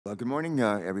Well, good morning,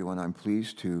 everyone. I'm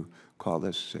pleased to call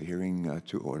this hearing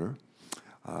to order.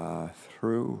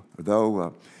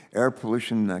 Though air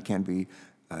pollution can be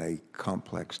a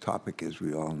complex topic, as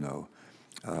we all know,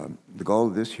 the goal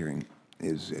of this hearing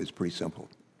is pretty simple,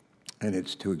 and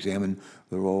it's to examine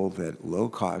the role that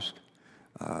low-cost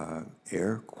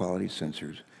air quality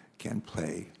sensors can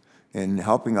play in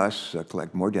helping us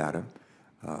collect more data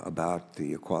about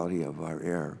the quality of our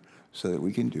air so that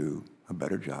we can do a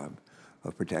better job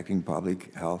of protecting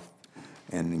public health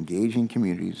and engaging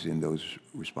communities in those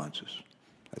responses.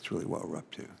 That's really what we're up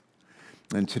to.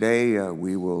 And today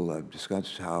we will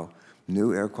discuss how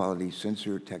new air quality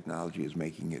sensor technology is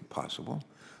making it possible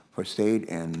for state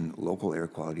and local air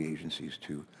quality agencies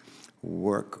to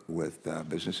work with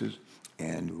businesses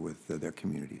and with their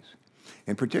communities.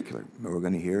 In particular, we're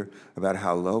going to hear about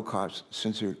how low-cost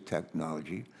sensor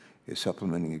technology is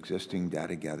supplementing existing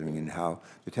data gathering and how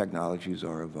the technologies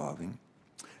are evolving,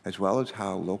 as well as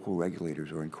how local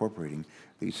regulators are incorporating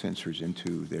these sensors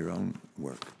into their own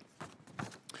work.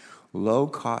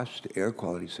 Low-cost air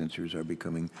quality sensors are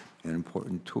becoming an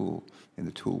important tool in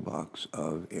the toolbox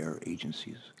of air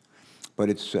agencies. But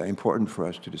it's important for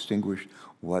us to distinguish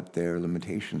what their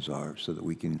limitations are so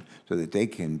that they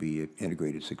can be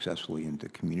integrated successfully into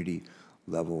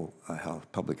community-level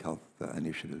public health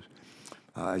initiatives.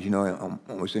 As you know,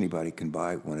 almost anybody can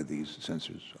buy one of these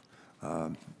sensors.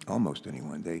 Almost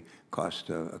anyone. They cost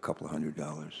a couple of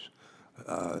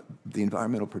 $100s. The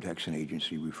Environmental Protection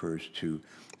Agency refers to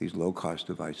these low-cost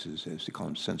devices as they call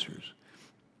them sensors.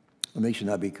 And they should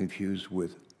not be confused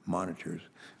with monitors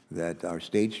that our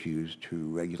states use to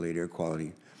regulate air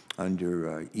quality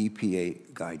under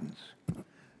EPA guidance.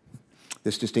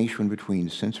 This distinction between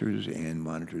sensors and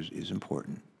monitors is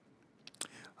important.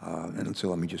 And so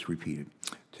let me just repeat it.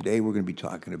 Today we're going to be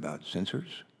talking about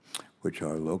sensors, which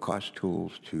are low-cost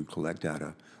tools to collect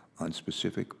data on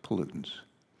specific pollutants.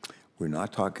 We're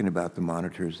not talking about the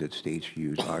monitors that states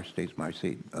use, our states, my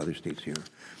state, other states here,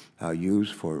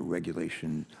 use for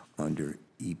regulation under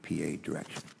EPA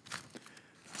direction.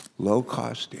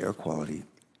 Low-cost air quality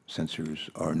sensors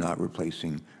are not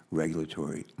replacing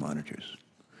regulatory monitors.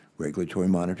 Regulatory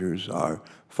monitors are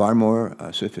far more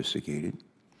sophisticated.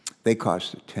 They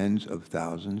cost tens of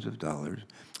thousands of dollars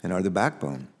and are the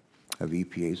backbone of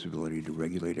EPA's ability to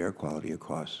regulate air quality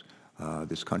across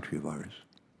this country of ours.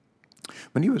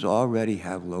 Many of us already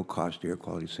have low-cost air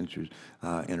quality sensors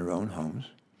in our own homes,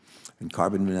 and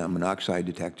carbon monoxide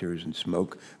detectors and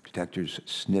smoke detectors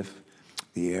sniff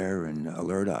the air and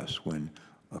alert us when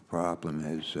a problem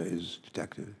is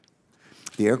detected.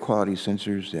 The air quality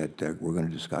sensors that we're going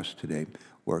to discuss today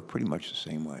work pretty much the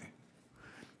same way.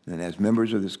 And as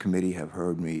members of this committee have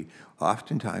heard me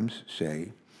oftentimes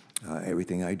say,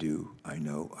 everything I do, I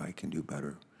know I can do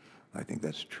better. I think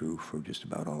that's true for just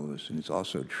about all of us, and it's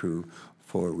also true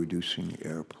for reducing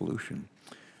air pollution.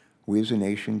 We as a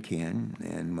nation can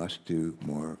and must do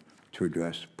more to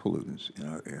address pollutants in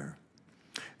our air.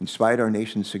 In spite of our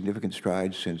nation's significant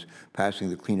strides since passing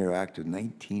the Clean Air Act of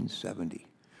 1970,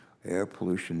 air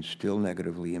pollution still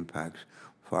negatively impacts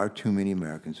far too many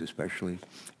Americans, especially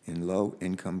in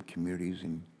low-income communities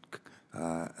and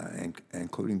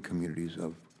including communities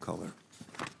of color.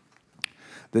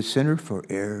 The Center for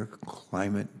Air,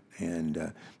 Climate,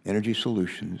 and Energy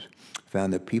Solutions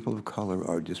found that people of color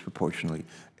are disproportionately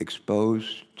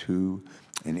exposed to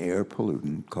an air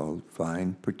pollutant called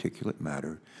fine particulate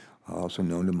matter, also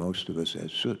known to most of us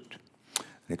as soot.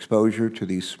 An exposure to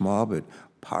these small but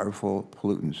powerful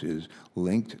pollutants is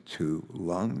linked to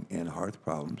lung and heart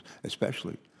problems,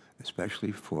 especially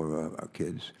for our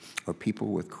kids or people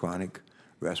with chronic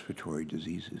respiratory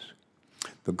diseases.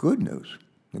 The good news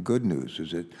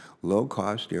is that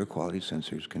low-cost air quality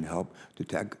sensors can help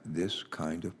detect this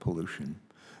kind of pollution,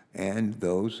 and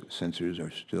those sensors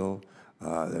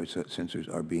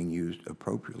are being used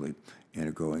appropriately in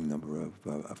a growing number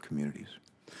of communities.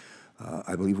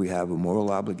 I believe we have a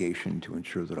moral obligation to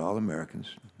ensure that all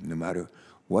Americans, no matter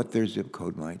what their zip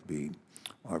code might be,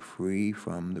 are free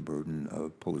from the burden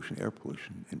of pollution, air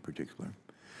pollution in particular.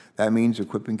 That means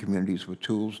equipping communities with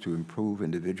tools to improve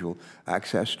individual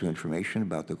access to information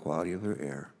about the quality of their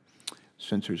air.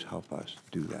 Sensors help us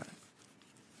do that.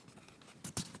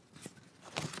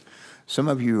 Some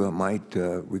of you might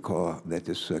recall that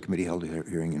this committee held a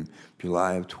hearing in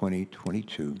July of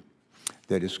 2022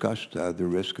 that discussed the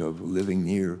risk of living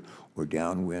near or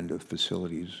downwind of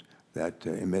facilities that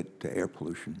emit air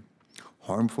pollution.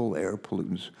 Harmful air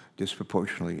pollutants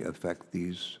disproportionately affect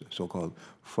these so-called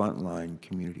frontline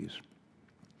communities.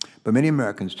 But many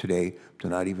Americans today do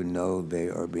not even know they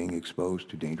are being exposed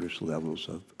to dangerous levels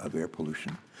of air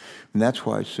pollution. And that's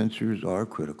why sensors are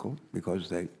critical, because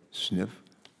they sniff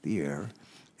the air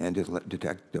and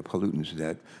detect the pollutants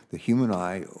that the human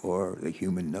eye or the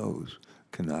human nose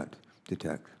cannot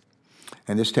detect.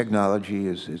 And this technology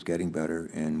is getting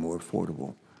better and more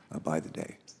affordable by the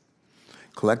day.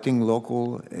 Collecting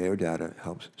local air data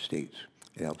helps states,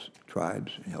 it helps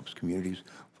tribes, it helps communities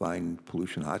find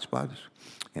pollution hotspots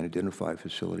and identify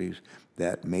facilities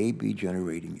that may be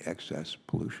generating excess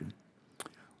pollution.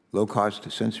 Low-cost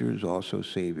sensors also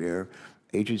save air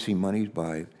agency money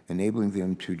by enabling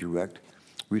them to direct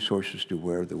resources to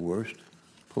where the worst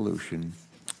pollution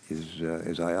is,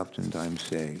 as I oftentimes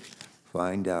say,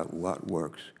 find out what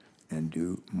works and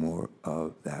do more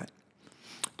of that.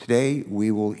 Today,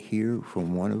 we will hear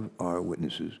from one of our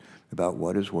witnesses about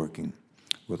what is working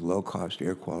with low-cost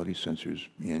air quality sensors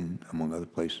in, among other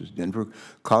places, Denver,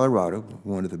 Colorado,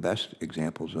 one of the best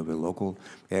examples of a local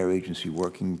air agency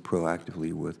working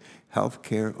proactively with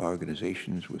healthcare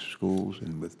organizations, with schools,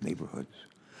 and with neighborhoods.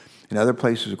 In other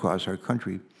places across our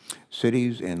country,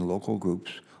 cities and local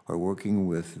groups are working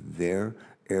with their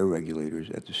air regulators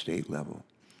at the state level.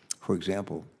 For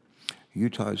example,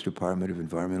 Utah's Department of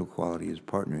Environmental Quality is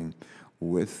partnering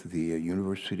with the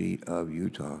University of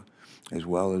Utah, as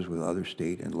well as with other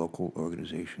state and local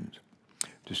organizations,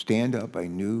 to stand up a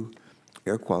new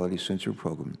air quality sensor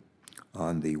program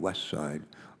on the west side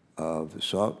of the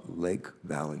Salt Lake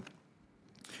Valley.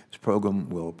 This program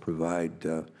will provide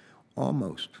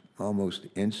almost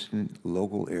instant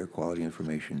local air quality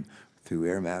information through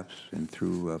air maps and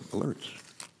through alerts.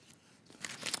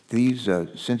 These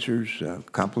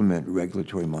sensors complement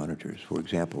regulatory monitors. For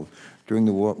example, during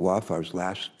the wildfires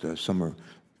last summer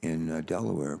in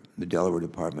Delaware, the Delaware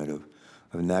Department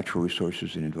of Natural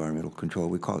Resources and Environmental Control,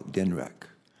 we call it DNREC,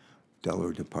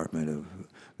 Delaware Department of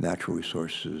Natural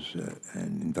Resources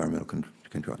and Environmental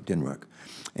Control, DNREC.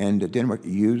 And DNREC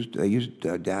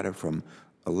used data from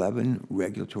 11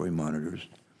 regulatory monitors,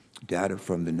 data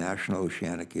from the National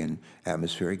Oceanic and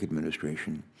Atmospheric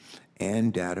Administration,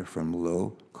 and data from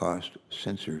low-cost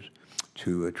sensors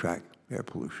to track air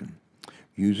pollution.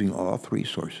 Using all three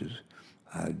sources,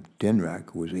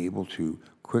 DNREC was able to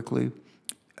quickly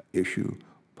issue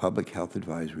public health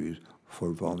advisories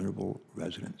for vulnerable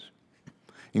residents.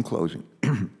 In closing,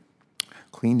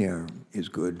 clean air is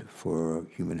good for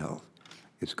human health.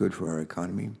 It's good for our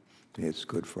economy. It's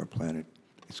good for our planet.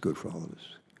 It's good for all of us.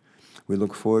 We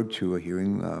look forward to a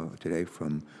hearing today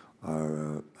from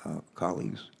our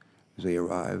colleagues as they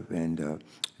arrive and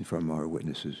from our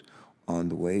witnesses on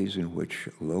the ways in which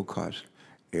low-cost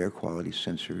air quality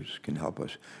sensors can help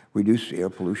us reduce air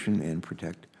pollution and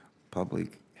protect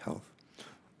public health.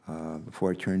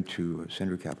 Before I turn to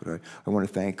Senator Capito, I want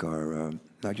to thank our,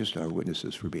 not just our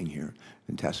witnesses for being here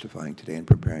and testifying today and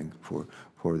preparing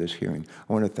for this hearing.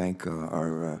 I want to thank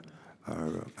our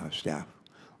staff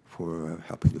for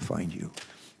helping to find you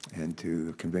and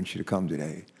to convince you to come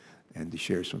today and to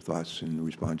share some thoughts and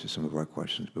respond to some of our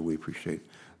questions. But we appreciate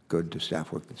good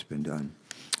staff work that's been done.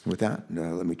 And with that,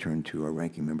 let me turn to our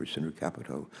ranking member, Senator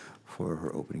Capito, for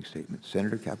her opening statement.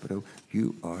 Senator Capito,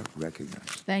 you are recognized.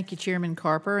 Thank you, Chairman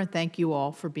Carper, and thank you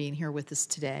all for being here with us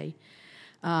today.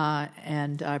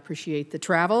 And I appreciate the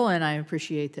travel, and I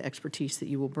appreciate the expertise that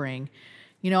you will bring.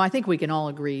 You know, I think we can all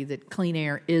agree that clean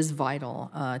air is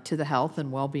vital to the health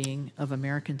and well-being of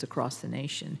Americans across the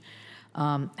nation.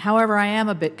 However, I am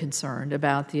a bit concerned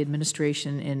about the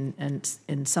administration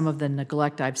and some of the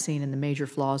neglect I've seen in the major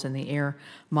flaws in the air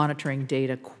monitoring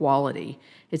data quality.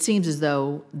 It seems as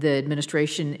though the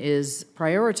administration is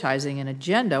prioritizing an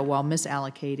agenda while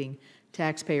misallocating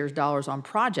taxpayers' dollars on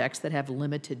projects that have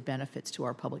limited benefits to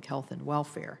our public health and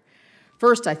welfare.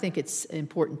 First, I think it's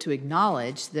important to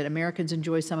acknowledge that Americans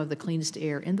enjoy some of the cleanest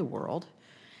air in the world,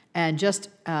 and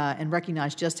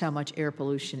recognize just how much air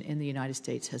pollution in the United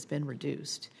States has been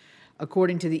reduced.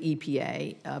 According to the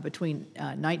EPA, between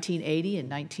 1980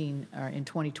 and in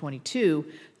 2022,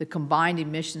 the combined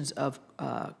emissions of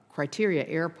criteria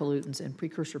air pollutants and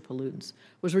precursor pollutants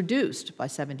was reduced by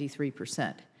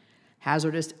 73%.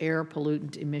 Hazardous air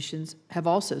pollutant emissions have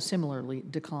also similarly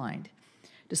declined.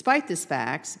 Despite these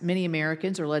facts, many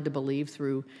Americans are led to believe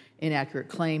through inaccurate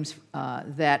claims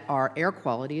that our air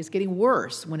quality is getting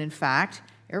worse, when in fact,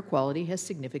 air quality has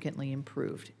significantly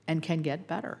improved and can get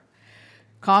better.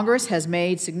 Congress has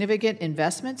made significant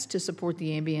investments to support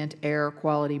the ambient air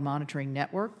quality monitoring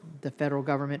network. The federal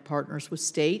government partners with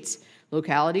states,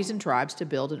 localities, and tribes to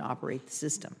build and operate the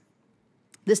system.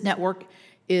 This network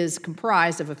is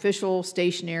comprised of official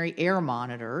stationary air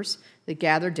monitors that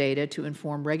gather data to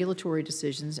inform regulatory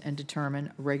decisions and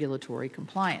determine regulatory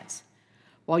compliance.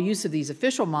 While use of these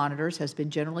official monitors has been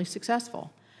generally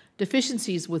successful,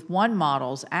 deficiencies with one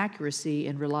model's accuracy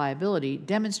and reliability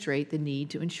demonstrate the need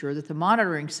to ensure that the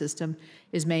monitoring system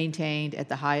is maintained at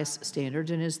the highest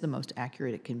standards and is the most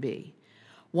accurate it can be.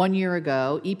 1 year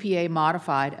ago, EPA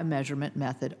modified a measurement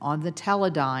method on the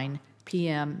Teledyne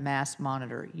PM mass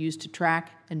monitor used to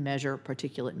track and measure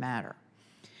particulate matter.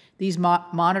 These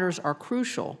monitors are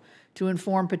crucial to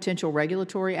inform potential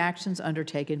regulatory actions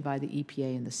undertaken by the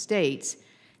EPA in the states,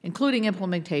 including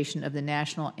implementation of the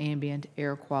National Ambient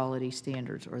Air Quality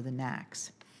Standards, or the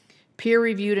NAAQS.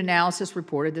 Peer-reviewed analysis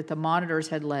reported that the monitors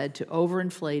had led to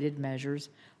overinflated measures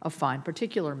of fine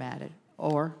particulate matter,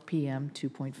 or PM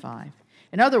 2.5.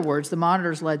 In other words, the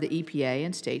monitors led the EPA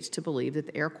and states to believe that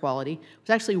the air quality was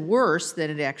actually worse than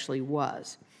it actually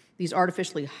was. These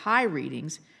artificially high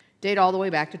readings date all the way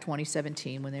back to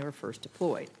 2017 when they were first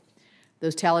deployed.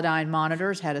 Those Teledyne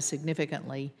monitors had a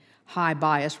significantly high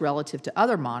bias relative to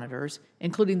other monitors,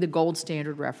 including the gold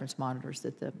standard reference monitors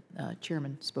that the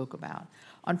chairman spoke about.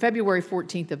 On February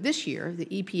 14th of this year, the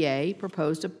EPA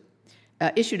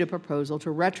issued a proposal to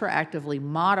retroactively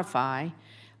modify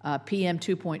PM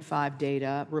 2.5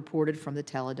 data reported from the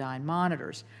Teledyne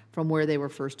monitors from where they were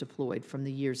first deployed from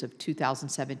the years of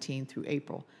 2017 through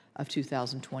April of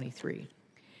 2023.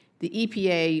 The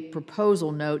EPA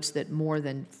proposal notes that more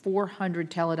than 400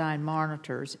 Teledyne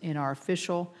monitors in our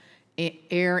official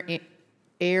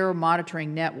air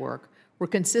monitoring network were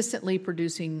consistently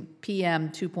producing PM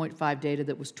 2.5 data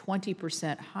that was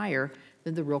 20% higher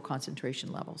than the real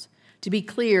concentration levels. To be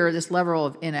clear, this level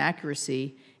of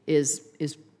inaccuracy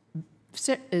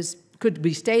could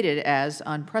be stated as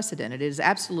unprecedented. It is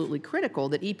absolutely critical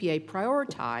that EPA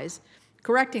prioritize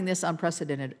correcting this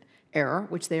unprecedented error,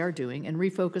 which they are doing, and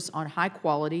refocus on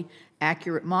high-quality,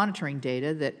 accurate monitoring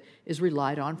data that is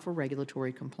relied on for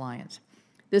regulatory compliance.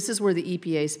 This is where the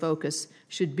EPA's focus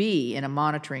should be in a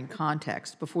monitoring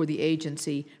context before the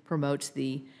agency promotes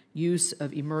the use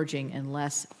of emerging and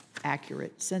less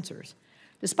accurate sensors.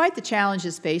 Despite the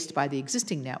challenges faced by the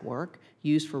existing network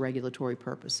used for regulatory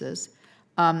purposes,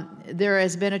 there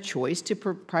has been a choice to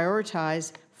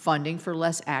prioritize funding for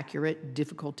less accurate,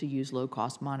 difficult-to-use,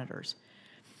 low-cost monitors.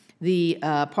 The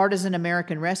Partisan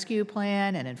American Rescue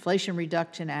Plan and Inflation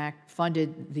Reduction Act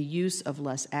funded the use of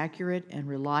less accurate and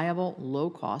reliable,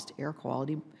 low-cost air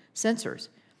quality sensors.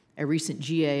 A recent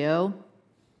GAO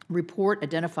report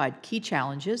identified key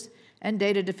challenges and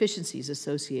data deficiencies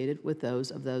associated with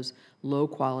those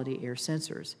low-quality air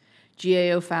sensors.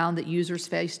 GAO found that users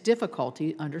face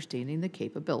difficulty understanding the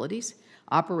capabilities,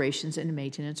 operations, and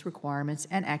maintenance requirements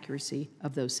and accuracy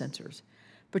of those sensors.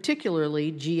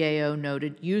 Particularly, GAO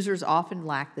noted users often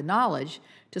lack the knowledge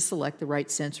to select the right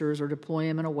sensors or deploy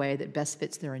them in a way that best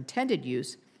fits their intended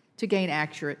use to gain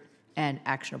accurate and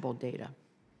actionable data.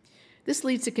 This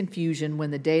leads to confusion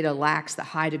when the data lacks the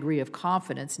high degree of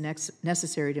confidence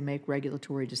necessary to make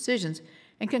regulatory decisions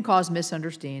and can cause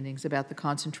misunderstandings about the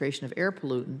concentration of air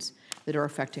pollutants that are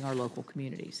affecting our local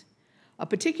communities. A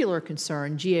particular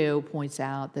concern, GAO points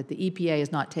out that the EPA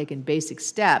has not taken basic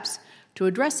steps to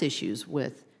address issues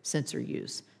with sensor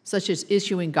use, such as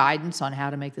issuing guidance on how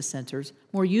to make the sensors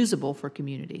more usable for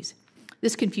communities.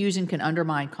 This confusion can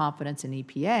undermine confidence in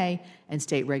EPA and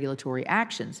state regulatory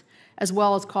actions, as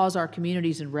well as cause our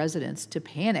communities and residents to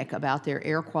panic about their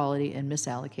air quality and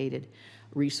misallocated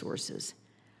resources.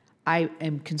 I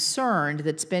am concerned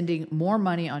that spending more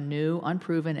money on new,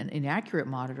 unproven, and inaccurate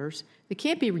monitors that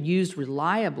can't be used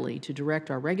reliably to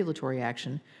direct our regulatory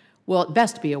action will at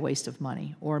best be a waste of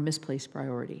money or a misplaced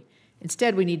priority.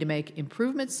 Instead, we need to make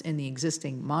improvements in the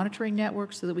existing monitoring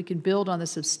network so that we can build on the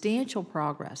substantial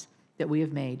progress that we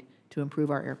have made to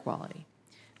improve our air quality.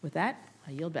 With that,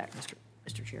 I yield back,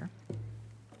 Mr. Chair.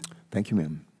 Thank you,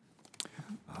 ma'am.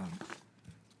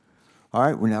 All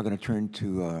right, we're now going to turn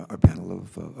to our panel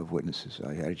of witnesses.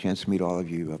 I had a chance to meet all of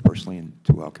you personally and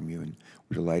to welcome you, and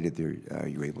we're delighted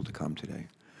that you're able to come today.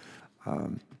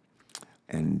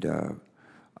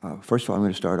 First of all, I'm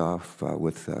going to start off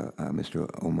with Mr.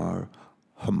 Omar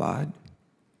Hamad.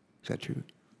 Is that true?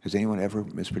 Has anyone ever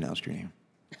mispronounced your name?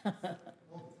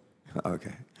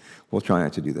 Okay. We'll try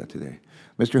not to do that today.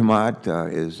 Mr.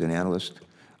 Hamad is an analyst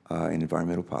in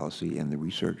environmental policy in the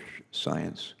Research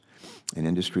Science and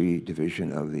Industry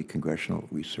Division of the Congressional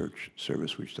Research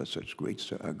Service, which does such great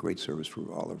service for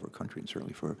all of our country and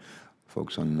certainly for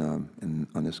folks on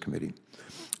this committee.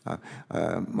 I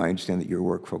understand that your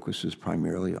work focuses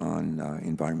primarily on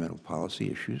environmental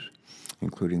policy issues,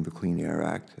 including the Clean Air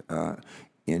Act,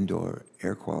 indoor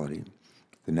air quality,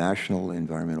 the National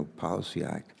Environmental Policy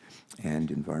Act,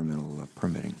 and environmental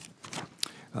permitting.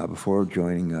 Before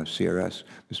joining CRS,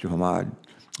 Mr. Hamad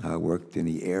worked in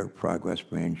the Air Progress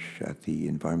Branch at the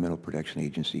Environmental Protection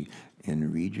Agency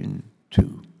in Region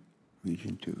 2.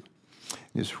 Region 2.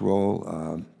 This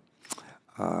role,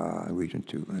 Region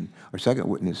 2. And our second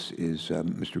witness is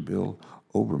Mr. Bill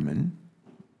Oberman.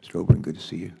 Mr. Oberman, good to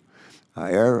see you.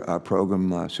 Air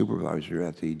Program Supervisor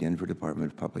at the Denver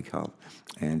Department of Public Health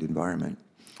and Environment.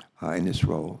 In this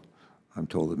role, I'm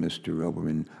told that Mr.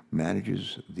 Oberman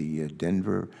manages the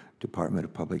Denver Department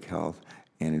of Public Health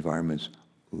and Environment's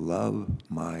Love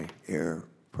My Air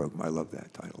program. I love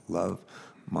that title, Love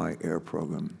My Air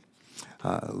program.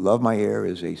 Love My Air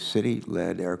is a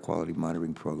city-led air quality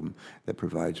monitoring program that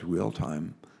provides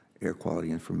real-time air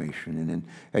quality information and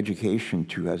education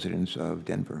to residents of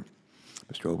Denver.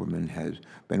 Mr. Oberman has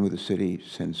been with the city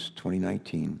since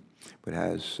 2019, but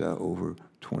has over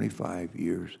 25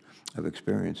 years of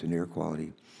experience in air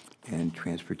quality and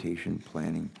transportation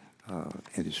planning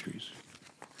industries.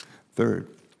 Third,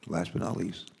 last but not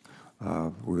least,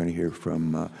 we're going to hear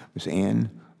from Ms. Ann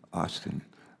Austin,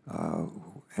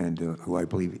 who I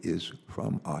believe is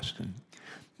from Austin.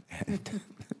 And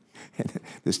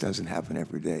this doesn't happen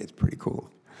every day. It's pretty cool.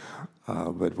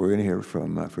 But we're going to hear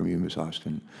from you, Ms.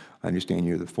 Austin. I understand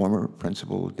you're the former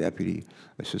Principal Deputy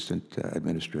Assistant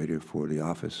Administrator for the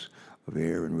Office of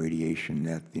Air and Radiation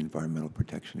at the Environmental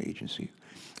Protection Agency,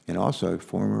 and also a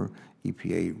former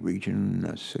EPA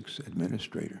Region 6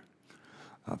 Administrator.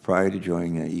 Prior to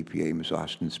joining EPA, Ms.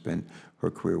 Austin spent her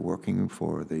career working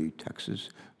for the Texas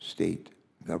state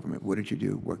government. What did you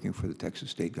do working for the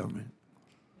Texas state government?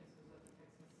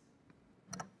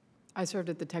 I served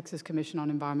at the Texas Commission on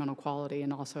Environmental Quality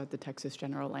and also at the Texas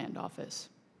General Land Office.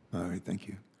 All right, thank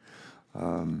you.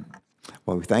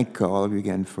 Well, we thank all of you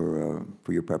again for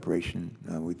your preparation.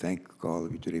 We thank all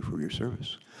of you today for your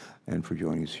service and for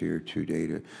joining us here today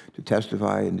to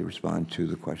testify and to respond to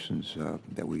the questions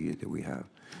that we have.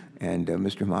 And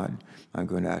Mr. Ahmad, I'm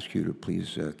going to ask you to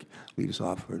please lead us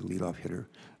off, or lead off hitter,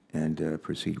 and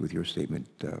proceed with your statement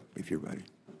if you're ready.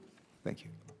 Thank you.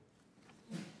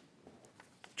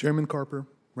 Chairman Carper,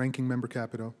 Ranking Member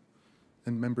Capito,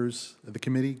 and members of the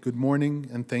committee, good morning,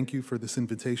 and thank you for this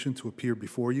invitation to appear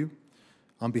before you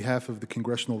on behalf of the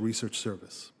Congressional Research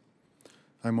Service.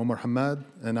 I'm Omar Hamad,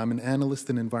 and I'm an analyst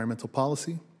in environmental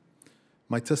policy.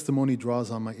 My testimony draws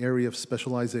on my area of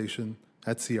specialization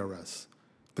at CRS,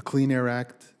 the Clean Air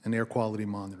Act and air quality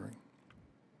monitoring.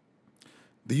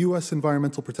 The U.S.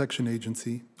 Environmental Protection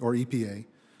Agency, or EPA,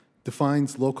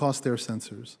 defines low-cost air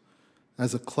sensors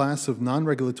as a class of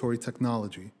non-regulatory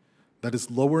technology that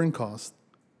is lower in cost,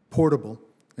 portable,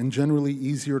 and generally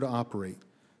easier to operate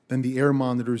than the air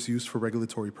monitors used for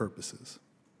regulatory purposes.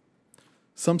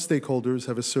 Some stakeholders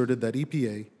have asserted that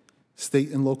EPA, state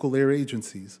and local air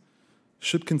agencies,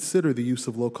 should consider the use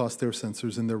of low-cost air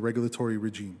sensors in their regulatory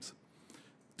regimes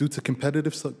due to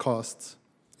competitive costs,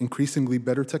 increasingly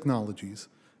better technologies,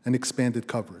 and expanded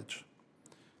coverage.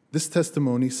 This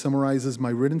testimony summarizes my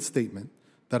written statement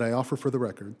that I offer for the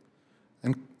record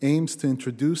and aims to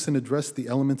introduce and address the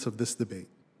elements of this debate.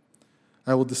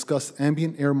 I will discuss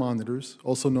ambient air monitors,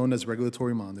 also known as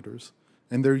regulatory monitors,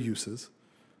 and their uses,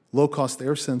 low-cost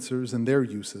air sensors and their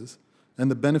uses, and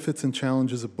the benefits and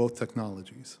challenges of both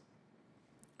technologies.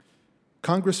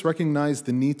 Congress recognized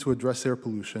the need to address air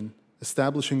pollution,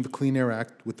 establishing the Clean Air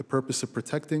Act with the purpose of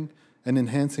protecting and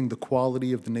enhancing the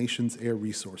quality of the nation's air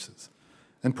resources,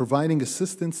 and providing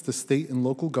assistance to state and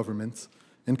local governments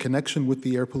in connection with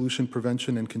the air pollution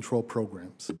prevention and control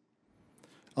programs.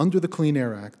 Under the Clean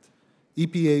Air Act,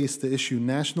 EPA is to issue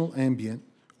national ambient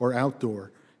or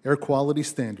outdoor air quality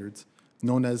standards,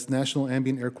 known as National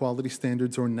Ambient Air Quality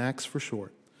Standards, or NAAQS for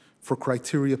short, for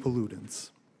criteria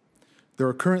pollutants. There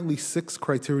are currently 6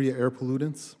 criteria air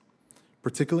pollutants: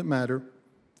 particulate matter,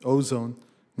 ozone,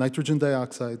 nitrogen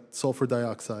dioxide, sulfur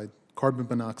dioxide, carbon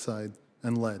monoxide,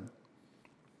 and lead.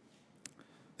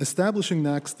 Establishing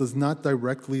NAAQS does not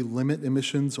directly limit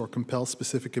emissions or compel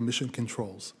specific emission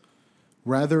controls.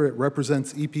 Rather, it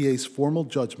represents EPA's formal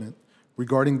judgment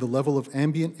regarding the level of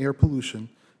ambient air pollution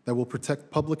that will protect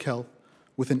public health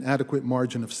with an adequate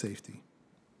margin of safety.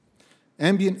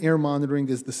 Ambient air monitoring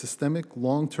is the systemic,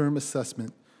 long-term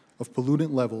assessment of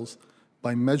pollutant levels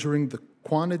by measuring the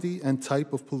quantity and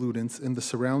type of pollutants in the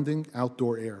surrounding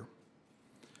outdoor air.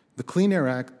 The Clean Air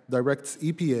Act directs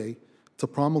EPA to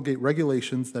promulgate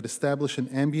regulations that establish an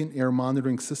ambient air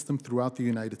monitoring system throughout the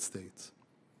United States.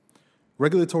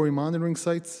 Regulatory monitoring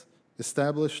sites,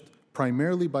 established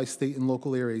primarily by state and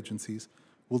local air agencies,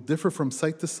 will differ from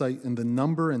site to site in the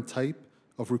number and type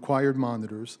of required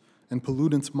monitors and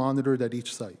pollutants monitored at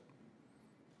each site.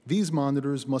 These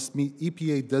monitors must meet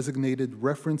EPA-designated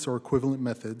reference or equivalent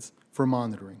methods for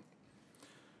monitoring.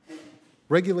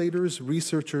 Regulators,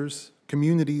 researchers,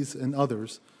 communities, and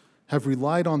others have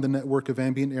relied on the network of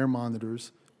ambient air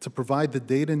monitors to provide the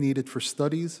data needed for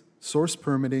studies, source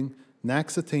permitting,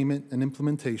 NAAQS attainment and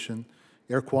implementation,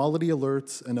 air quality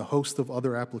alerts, and a host of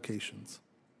other applications.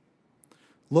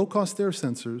 Low-cost air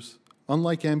sensors,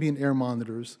 unlike ambient air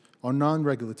monitors, are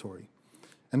non-regulatory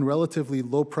and relatively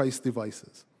low-priced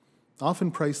devices,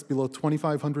 often priced below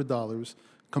 $2,500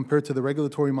 compared to the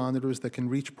regulatory monitors that can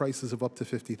reach prices of up to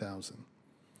 $50,000.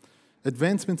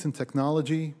 Advancements in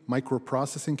technology,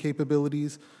 microprocessing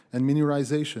capabilities, and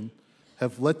miniaturization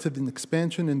have led to an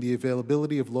expansion in the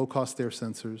availability of low-cost air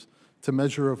sensors to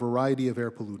measure a variety of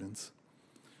air pollutants.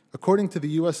 According to the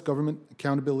U.S. Government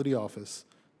Accountability Office,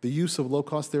 the use of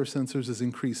low-cost air sensors is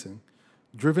increasing,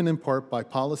 driven in part by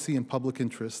policy and public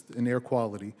interest in air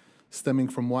quality stemming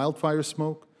from wildfire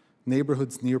smoke,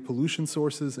 neighborhoods near pollution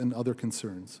sources, and other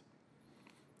concerns.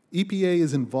 EPA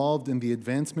is involved in the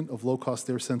advancement of low-cost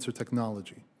air sensor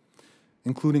technology,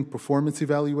 including performance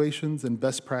evaluations and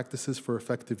best practices for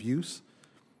effective use.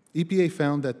 EPA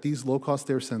found that these low-cost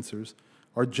air sensors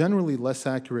are generally less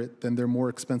accurate than their more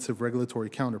expensive regulatory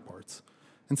counterparts,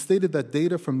 and stated that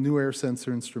data from new air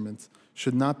sensor instruments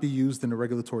should not be used in a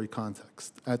regulatory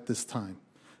context at this time,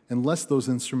 unless those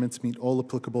instruments meet all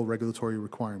applicable regulatory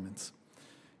requirements.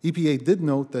 EPA did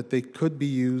note that they could be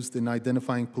used in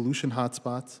identifying pollution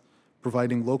hotspots,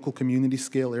 providing local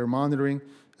community-scale air monitoring,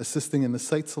 assisting in the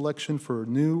site selection for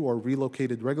new or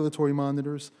relocated regulatory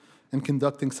monitors, and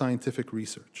conducting scientific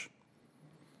research.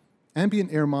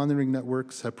 Ambient air monitoring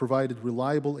networks have provided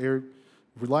reliable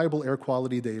air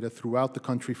quality data throughout the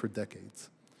country for decades.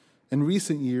 In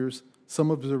recent years,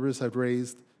 some observers have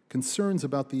raised concerns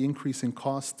about the increasing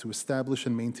costs to establish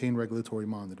and maintain regulatory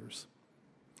monitors.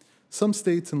 Some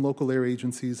states and local air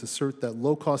agencies assert that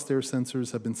low-cost air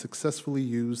sensors have been successfully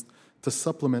used to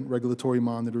supplement regulatory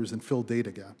monitors and fill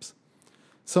data gaps.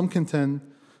 Some contend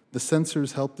the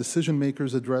sensors help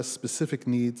decision-makers address specific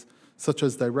needs, such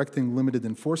as directing limited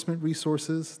enforcement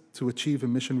resources to achieve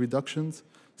emission reductions,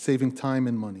 saving time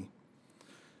and money.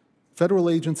 Federal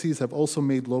agencies have also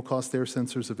made low-cost air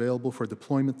sensors available for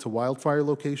deployment to wildfire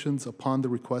locations upon the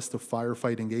request of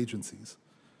firefighting agencies.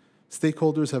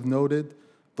 Stakeholders have noted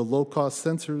the low-cost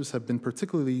sensors have been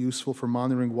particularly useful for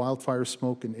monitoring wildfire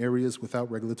smoke in areas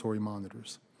without regulatory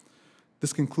monitors.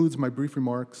 This concludes my brief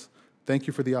remarks. Thank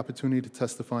you for the opportunity to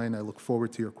testify, and I look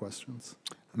forward to your questions.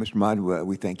 Mr. Ahmad,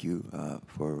 we thank you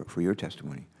for your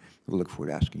testimony. We'll look forward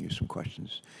to asking you some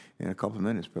questions in a couple of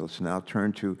minutes, but let's now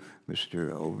turn to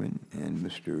Mr. Oberman. And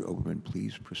Mr. Oberman,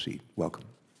 please proceed. Welcome.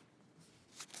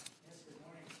 Yes, good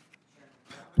morning.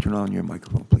 Turn on your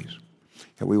microphone, please.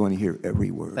 Yeah, we want to hear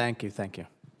every word. Thank you, thank you.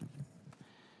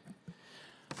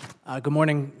 Good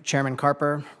morning, Chairman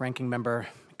Carper, Ranking Member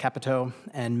Capito,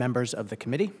 and members of the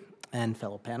committee and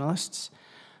fellow panelists.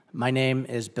 My name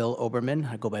is Bill Oberman,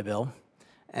 I go by Bill,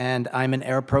 and I'm an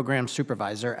air program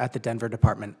supervisor at the Denver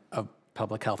Department of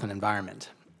Public Health and Environment.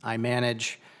 I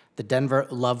manage the Denver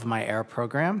Love My Air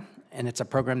program, and it's a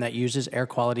program that uses air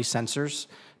quality sensors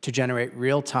to generate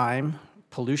real-time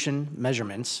pollution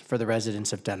measurements for the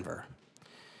residents of Denver.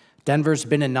 Denver's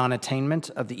been in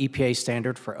non-attainment of the EPA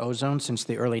standard for ozone since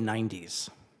the early 90s.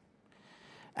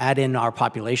 Add in our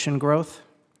population growth,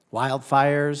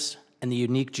 wildfires, and the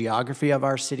unique geography of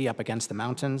our city up against the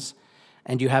mountains,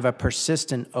 and you have a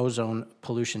persistent ozone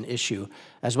pollution issue,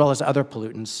 as well as other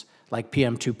pollutants like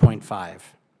PM 2.5,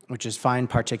 which is fine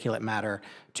particulate matter,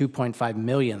 2.5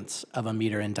 millionths of a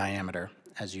meter in diameter,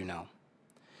 as you know.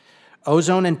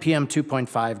 Ozone and PM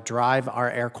 2.5 drive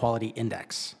our air quality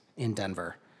index in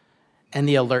Denver, and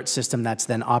the alert system that's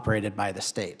then operated by the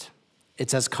state.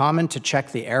 It's as common to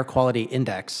check the air quality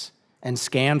index and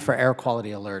scan for air quality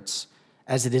alerts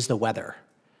as it is the weather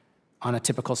on a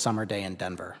typical summer day in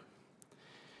Denver.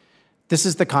 This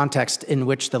is the context in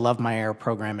which the Love My Air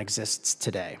program exists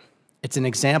today. It's an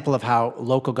example of how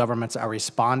local governments are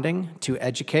responding to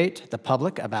educate the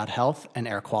public about health and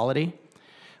air quality.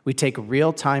 We take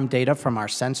real-time data from our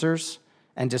sensors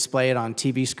and display it on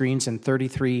TV screens in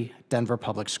 33 Denver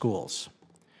public schools.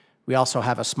 We also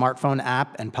have a smartphone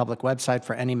app and public website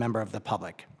for any member of the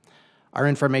public. Our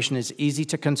information is easy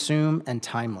to consume and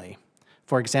timely.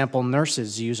 For example,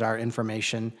 nurses use our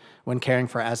information when caring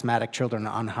for asthmatic children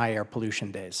on high air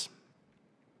pollution days.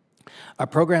 Our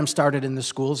program started in the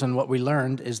schools, and what we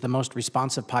learned is the most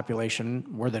responsive population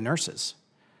were the nurses.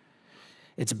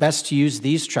 It's best to use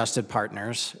these trusted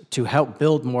partners to help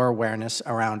build more awareness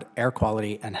around air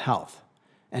quality and health.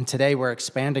 And today we're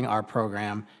expanding our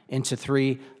program into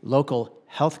 3 local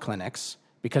health clinics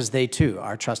because they too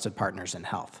are trusted partners in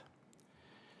health.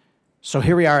 So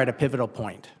here we are at a pivotal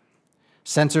point.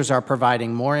 Sensors are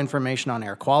providing more information on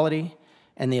air quality,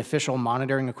 and the official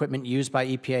monitoring equipment used by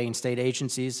EPA and state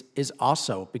agencies is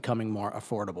also becoming more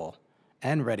affordable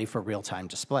and ready for real-time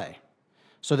display.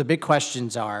 So the big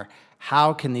questions are,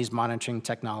 how can these monitoring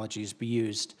technologies be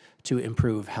used to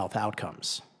improve health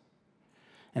outcomes?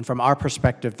 And from our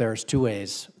perspective, there's 2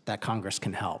 ways that Congress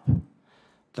can help.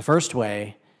 The first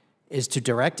way is to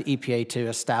direct EPA to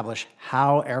establish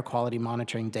how air quality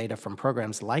monitoring data from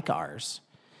programs like ours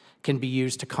can be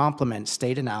used to complement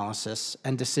state analysis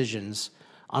and decisions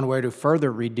on where to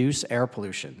further reduce air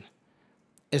pollution,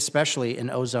 especially in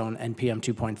ozone and PM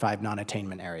 2.5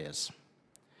 non-attainment areas.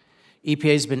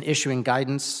 EPA has been issuing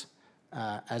guidance,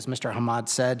 as Mr. Hamad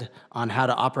said, on how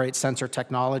to operate sensor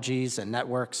technologies and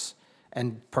networks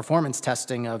and performance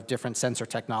testing of different sensor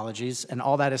technologies, and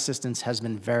all that assistance has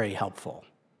been very helpful.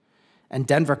 And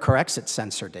Denver corrects its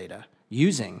sensor data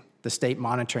using the state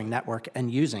monitoring network and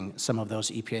using some of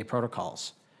those EPA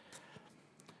protocols.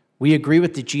 We agree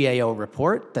with the GAO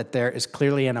report that there is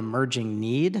clearly an emerging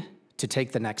need to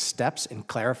take the next steps in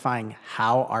clarifying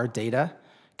how our data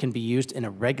can be used in a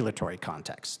regulatory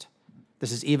context.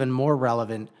 This is even more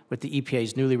relevant with the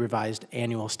EPA's newly revised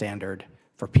annual standard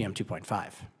for PM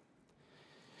 2.5.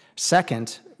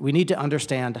 Second, we need to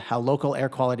understand how local air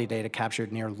quality data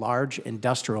captured near large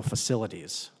industrial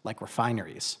facilities, like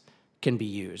refineries, can be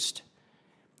used.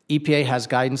 EPA has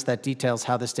guidance that details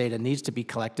how this data needs to be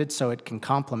collected so it can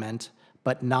complement,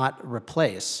 but not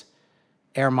replace,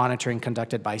 air monitoring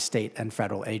conducted by state and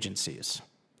federal agencies.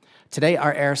 Today,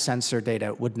 our air sensor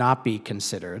data would not be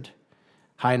considered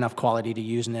high enough quality to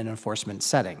use in an enforcement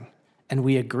setting, and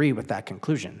we agree with that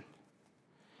conclusion.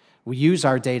 We use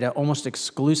our data almost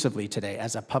exclusively today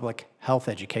as a public health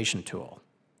education tool.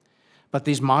 But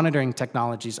these monitoring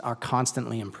technologies are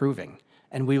constantly improving,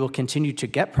 and we will continue to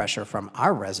get pressure from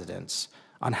our residents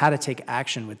on how to take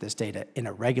action with this data in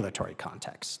a regulatory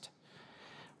context.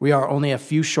 We are only a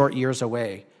few short years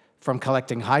away from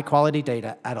collecting high-quality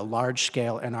data at a large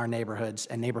scale in our neighborhoods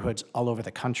and neighborhoods all over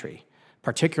the country,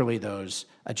 particularly those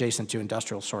adjacent to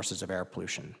industrial sources of air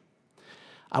pollution.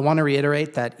 I want to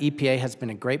reiterate that EPA has been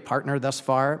a great partner thus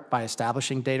far by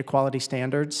establishing data quality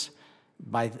standards,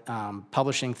 by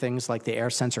publishing things like the Air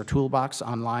Sensor Toolbox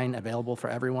online, available for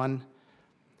everyone.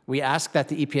 We ask that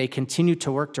the EPA continue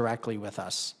to work directly with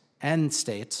us and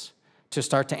states to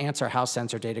start to answer how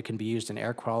sensor data can be used in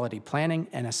air quality planning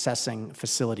and assessing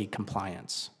facility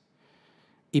compliance.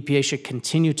 EPA should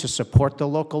continue to support the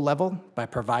local level by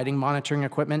providing monitoring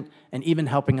equipment and even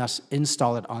helping us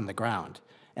install it on the ground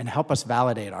and help us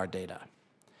validate our data.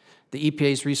 The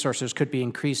EPA's resources could be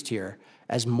increased here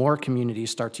as more communities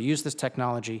start to use this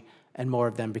technology and more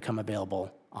of them become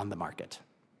available on the market.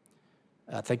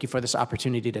 Thank you for this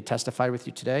opportunity to testify with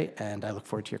you today, and I look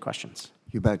forward to your questions.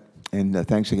 You bet. And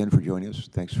thanks again for joining us.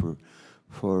 Thanks for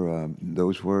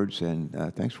those words, and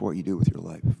thanks for what you do with your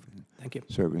life. Thank you.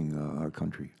 Serving our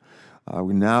country.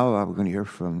 We're going to hear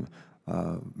from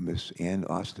Miss Ann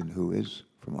Austin, who is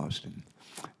from Austin,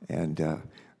 and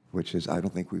which is, I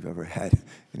don't think we've ever had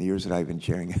in the years that I've been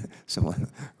chairing someone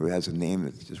who has a name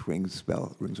that just rings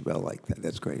a bell like that.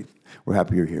 That's great. We're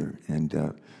happy you're here,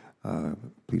 and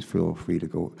please feel free to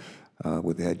go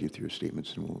ahead with your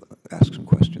statements, and we'll ask some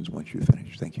questions once you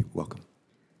finish. Thank you. Welcome.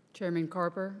 Chairman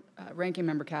Carper, Ranking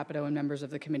Member Capito, and members of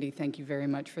the committee, thank you very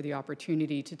much for the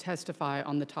opportunity to testify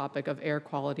on the topic of air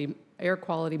quality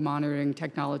monitoring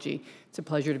technology. It's a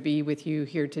pleasure to be with you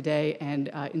here today and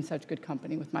in such good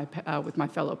company with my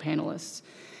fellow panelists.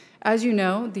 As you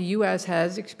know, the U.S.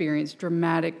 has experienced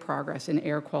dramatic progress in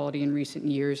air quality in recent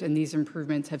years, and these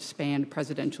improvements have spanned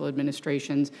presidential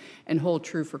administrations and hold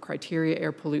true for criteria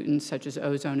air pollutants such as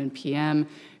ozone and PM,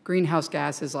 greenhouse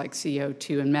gases like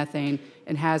CO2 and methane,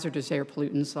 and hazardous air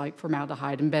pollutants like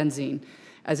formaldehyde and benzene.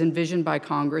 As envisioned by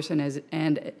Congress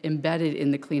and embedded in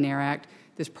the Clean Air Act,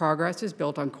 this progress is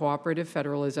built on cooperative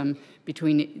federalism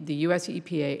between the U.S.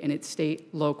 EPA and its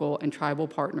state, local, and tribal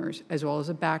partners, as well as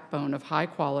a backbone of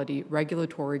high-quality,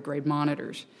 regulatory-grade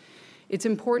monitors. It's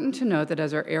important to note that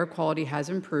as our air quality has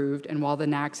improved and while the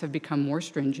NAAQS have become more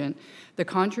stringent, the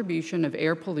contribution of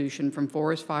air pollution from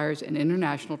forest fires and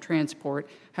international transport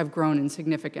have grown in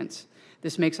significance.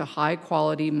 This makes a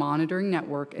high-quality monitoring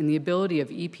network and the ability of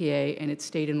EPA and its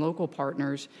state and local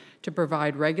partners to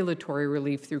provide regulatory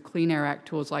relief through Clean Air Act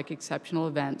tools like exceptional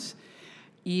events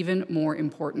even more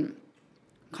important.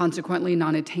 Consequently,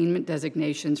 non-attainment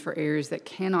designations for areas that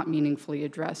cannot meaningfully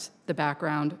address the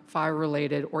background,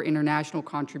 fire-related, or international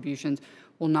contributions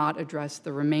will not address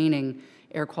the remaining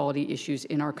air quality issues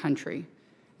in our country.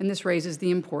 And this raises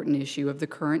the important issue of the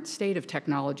current state of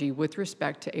technology with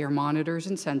respect to air monitors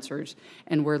and sensors,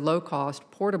 and where low-cost,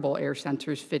 portable air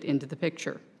sensors fit into the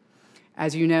picture.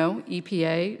 As you know,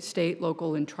 EPA, state,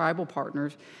 local, and tribal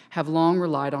partners have long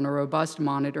relied on a robust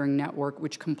monitoring network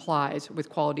which complies with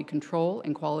quality control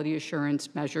and quality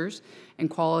assurance measures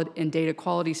and data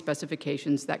quality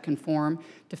specifications that conform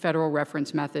to federal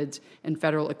reference methods and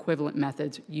federal equivalent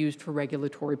methods used for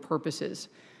regulatory purposes.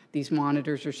 These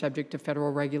monitors are subject to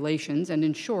federal regulations, and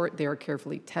in short, they are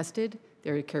carefully tested,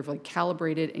 they're carefully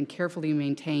calibrated, and carefully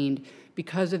maintained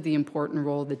because of the important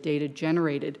role the data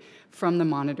generated from the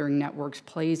monitoring networks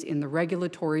plays in the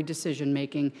regulatory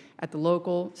decision-making at the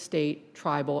local, state,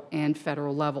 tribal, and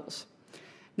federal levels.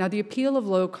 Now, the appeal of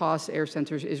low-cost air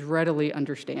sensors is readily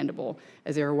understandable,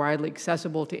 as they are widely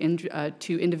accessible to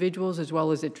individuals as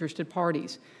well as interested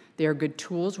parties. They are good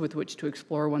tools with which to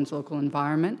explore one's local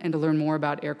environment and to learn more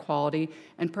about air quality,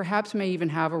 and perhaps may even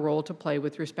have a role to play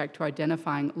with respect to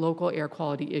identifying local air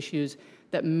quality issues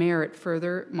that merit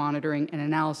further monitoring and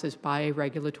analysis by a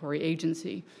regulatory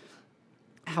agency.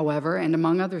 However, and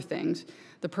among other things,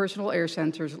 the personal air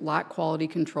sensors lack quality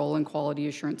control and quality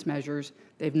assurance measures.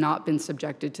 They've not been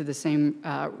subjected to the same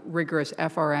rigorous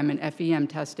FRM and FEM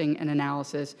testing and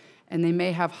analysis, and they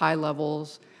may have high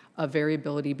levels of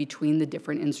variability between the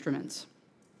different instruments.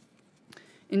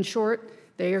 In short,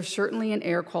 they are certainly an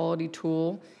air quality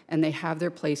tool, and they have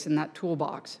their place in that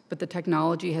toolbox, but the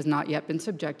technology has not yet been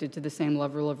subjected to the same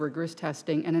level of rigorous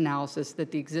testing and analysis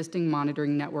that the existing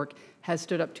monitoring network has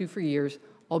stood up to for years,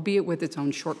 albeit with its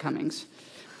own shortcomings.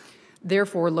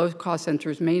 Therefore, low-cost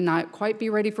sensors may not quite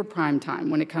be ready for prime time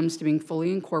when it comes to being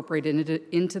fully incorporated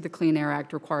into the Clean Air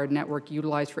Act required network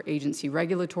utilized for agency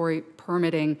regulatory,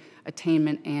 permitting,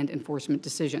 attainment, and enforcement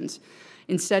decisions.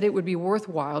 Instead, it would be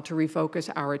worthwhile to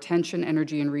refocus our attention,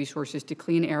 energy, and resources to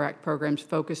Clean Air Act programs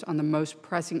focused on the most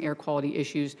pressing air quality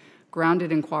issues,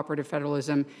 grounded in cooperative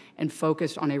federalism, and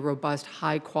focused on a robust,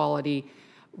 high-quality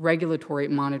regulatory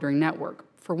monitoring network.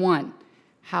 For one,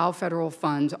 how federal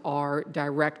funds are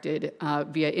directed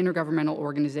via intergovernmental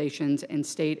organizations and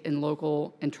state and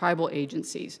local and tribal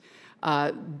agencies.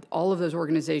 All of those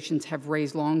organizations have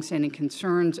raised longstanding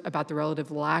concerns about the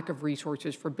relative lack of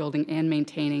resources for building and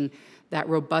maintaining that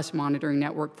robust monitoring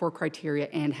network for criteria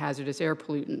and hazardous air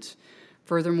pollutants.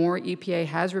 Furthermore, EPA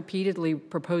has repeatedly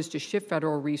proposed to shift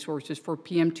federal resources for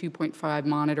PM 2.5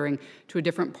 monitoring to a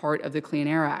different part of the Clean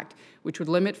Air Act, which would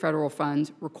limit federal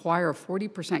funds, require a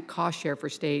 40% cost share for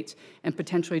states, and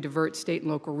potentially divert state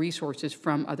and local resources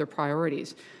from other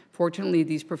priorities. Fortunately,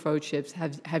 these proposed shifts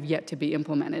have yet to be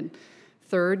implemented.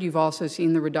 Third, you've also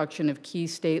seen the reduction of key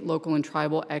state, local, and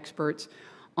tribal experts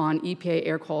on EPA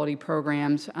air quality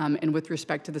programs and with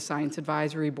respect to the science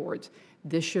advisory boards.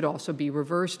 This should also be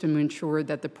reversed to ensure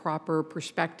that the proper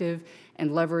perspective and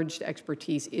leveraged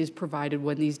expertise is provided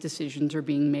when these decisions are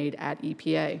being made at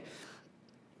EPA.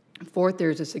 Fourth,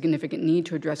 there's a significant need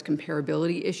to address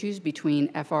comparability issues between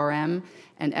FRM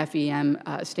and FEM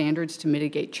standards to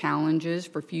mitigate challenges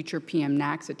for future PM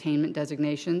NAAQS attainment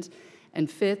designations. And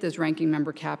fifth, as Ranking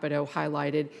Member Capito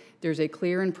highlighted, there's a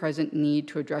clear and present need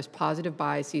to address positive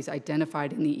biases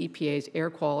identified in the EPA's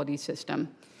air quality system.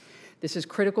 This is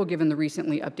critical given the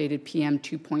recently updated PM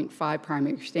 2.5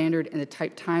 primary standard and the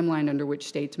tight timeline under which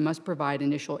states must provide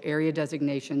initial area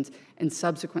designations and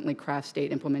subsequently craft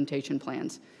state implementation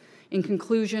plans. In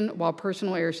conclusion, while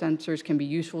personal air sensors can be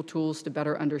useful tools to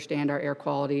better understand our air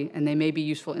quality, and they may be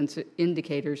useful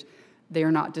indicators, they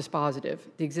are not dispositive.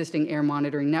 The existing air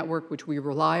monitoring network, which we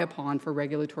rely upon for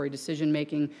regulatory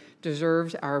decision-making,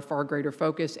 deserves our far greater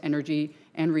focus, energy,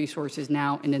 and resources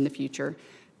now and in the future.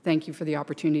 Thank you for the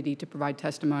opportunity to provide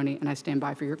testimony, and I stand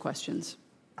by for your questions.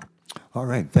 All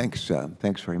right, thanks.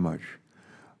 Thanks very much.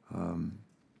 I'm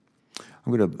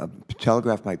going to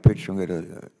telegraph my pitch. I'm going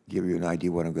to give you an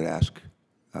idea what I'm going to ask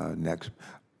next.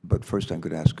 But first, I'm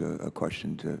going to ask a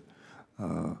question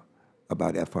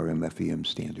about FRM, FEM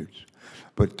standards.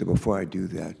 But before I do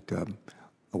that,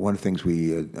 one of the things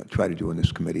we try to do in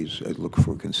this committee is look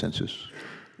for consensus.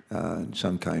 And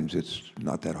sometimes it's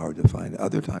not that hard to find.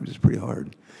 Other times it's pretty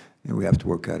hard, and we have to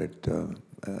work at it,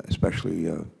 especially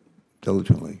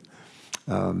diligently.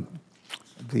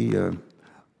 The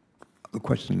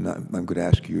question I'm going to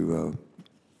ask you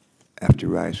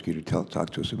after I ask you to talk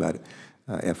to us about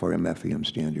FRM, FEM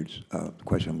standards, the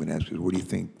question I'm going to ask is, where do you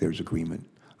think there's agreement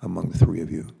among the three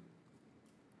of you?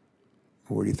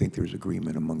 Where do you think there's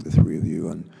agreement among the three of you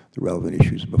on the relevant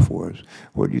issues before us?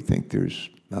 Where do you think there's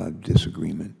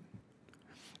disagreement?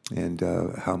 And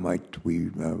how might we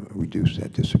reduce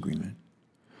that disagreement?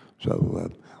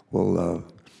 So,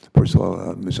 first of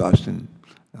all, Ms. Austin,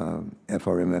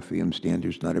 FRM, FEM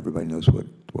standards, not everybody knows what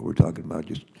we're talking about.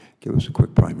 Just give us a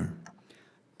quick primer.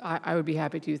 I would be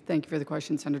happy to. Thank you for the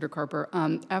question, Senator Carper.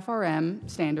 FRM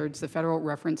standards, the federal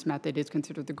reference method, is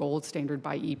considered the gold standard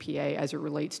by EPA as it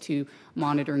relates to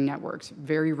monitoring networks.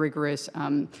 Very rigorous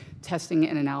testing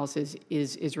and analysis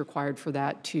is required for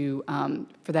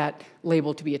that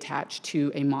label to be attached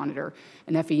to a monitor.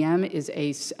 And FEM is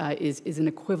an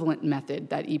equivalent method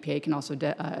that EPA can also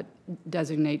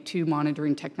designate to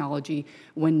monitoring technology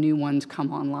when new ones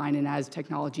come online and as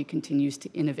technology continues to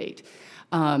innovate.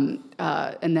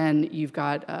 And then you've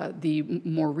got the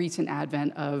more recent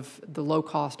advent of the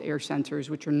low-cost air sensors,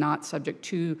 which are not subject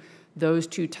to those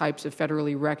two types of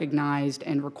federally recognized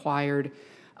and required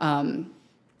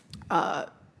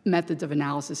methods of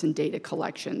analysis and data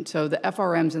collection. So the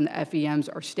FRMs and the FEMs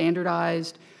are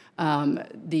standardized.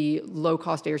 The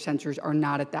low-cost air sensors are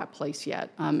not at that place yet,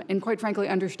 and quite frankly,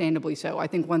 understandably so. I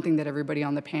think one thing that everybody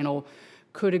on the panel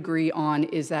could agree on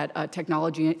is that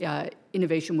technology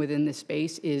innovation within this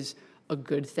space is a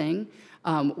good thing.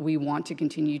 We want to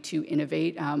continue to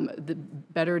innovate. The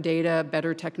better data,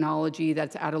 better technology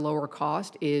that's at a lower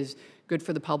cost is good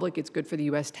for the public. It's good for the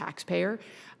U.S. taxpayer.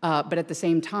 But at the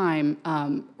same time,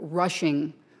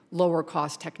 rushing lower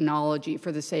cost technology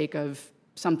for the sake of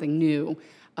something new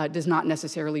does not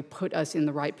necessarily put us in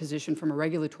the right position from a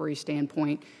regulatory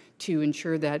standpoint to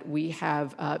ensure that we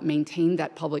have maintained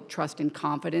that public trust and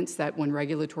confidence that when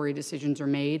regulatory decisions are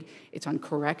made, it's on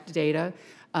correct data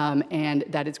and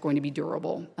that it's going to be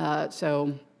durable.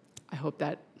 So I hope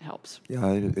that helps.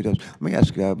 Yeah, it does. Let me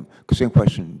ask same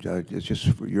question. It's just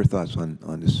for your thoughts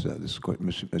on this,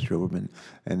 Mr. Oberman,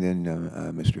 and then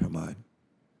Mr. Hamad.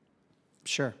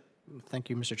 Sure. Thank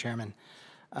you, Mr. Chairman.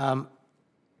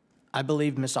 I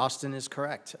believe Ms. Austin is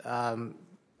correct.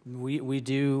 We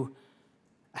do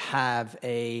have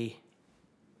a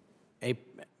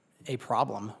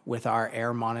problem with our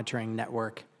air monitoring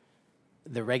network,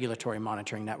 the regulatory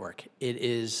monitoring network. It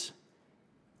is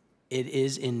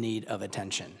in need of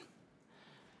attention.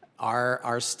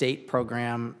 Our state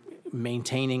program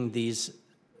maintaining these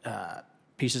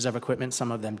pieces of equipment,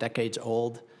 some of them decades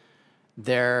old,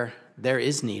 there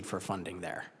is need for funding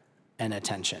there and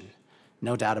attention,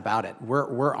 no doubt about it.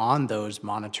 We're on those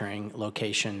monitoring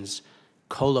locations,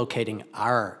 co-locating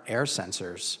our air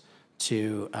sensors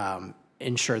to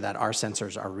ensure that our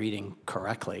sensors are reading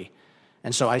correctly.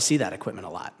 And so I see that equipment a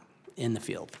lot in the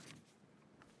field.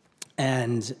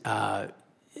 And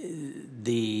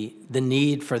the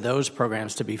need for those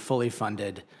programs to be fully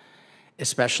funded,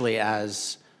 especially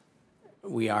as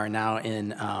we are now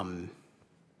in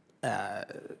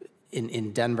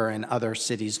Denver and other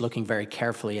cities looking very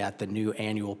carefully at the new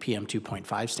annual PM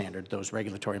 2.5 standard, those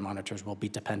regulatory monitors will be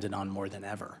dependent on more than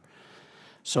ever.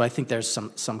 So I think there's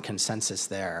some consensus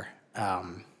there.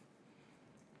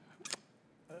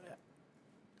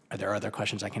 Are there other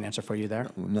questions I can answer for you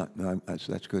there? No,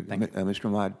 that's good. Mr.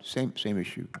 Ahmad, same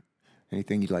issue.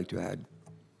 Anything you'd like to add?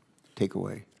 Take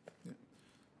away.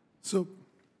 So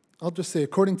I'll just say,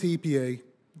 according to EPA,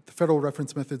 the federal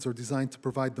reference methods are designed to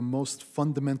provide the most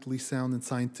fundamentally sound and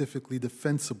scientifically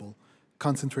defensible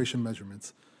concentration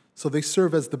measurements. So they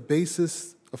serve as the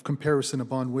basis of comparison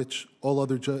upon which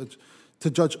to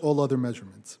judge all other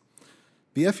measurements.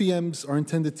 The FEMs are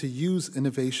intended to use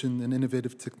innovation and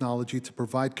innovative technology to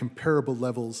provide comparable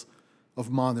levels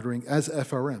of monitoring as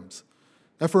FRMs.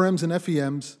 FRMs and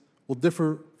FEMs will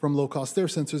differ from low-cost air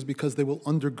sensors because they will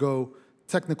undergo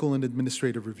technical and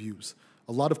administrative reviews.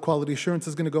 A lot of quality assurance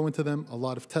is going to go into them. A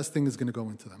lot of testing is going to go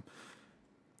into them.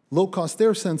 Low-cost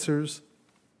air sensors,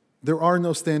 there are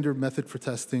no standard method for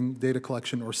testing, data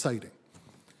collection, or citing.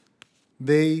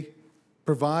 They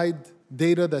provide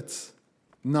data that's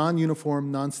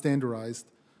non-uniform, non-standardized,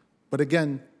 but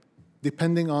again,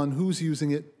 depending on who's using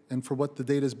it and for what the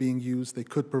data is being used, they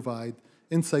could provide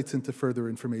insights into further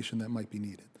information that might be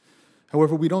needed.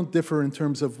 However, we don't differ in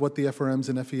terms of what the FRMs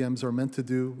and FEMs are meant to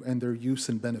do and their use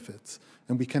and benefits,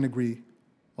 and we can agree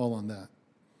all on that.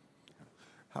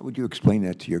 How would you explain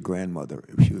that to your grandmother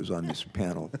if she was on this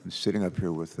panel and sitting up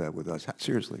here with us?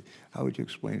 Seriously, how would you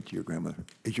explain it to your grandmother?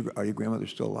 Are your grandmother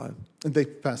still alive? And they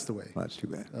passed away. Oh, that's too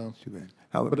bad. That's too bad.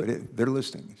 But they're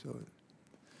listening.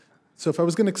 So if I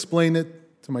was going to explain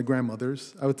it to my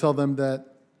grandmothers, I would tell them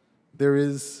that there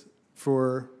is,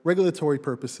 for regulatory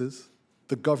purposes,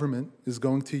 the government is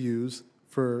going to use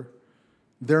for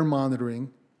their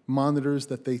monitors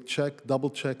that they check, double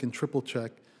check, and triple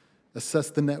check, assess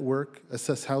the network,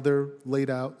 assess how they're laid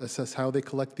out, assess how they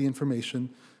collect the information.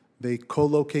 They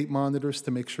co-locate monitors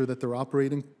to make sure that they're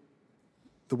operating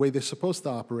the way they're supposed to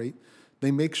operate.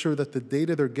 They make sure that the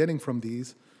data they're getting from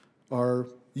these are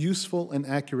useful and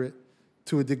accurate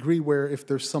to a degree where if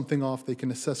there's something off, they can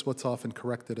assess what's off and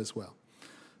correct it as well.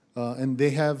 And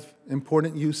they have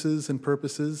important uses and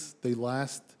purposes. They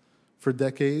last for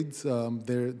decades.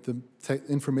 The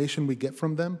information we get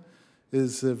from them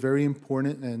is a very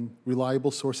important and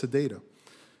reliable source of data.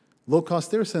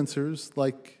 Low-cost air sensors,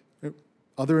 like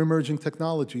other emerging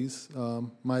technologies,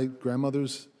 my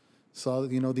grandmothers saw,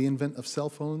 the invent of cell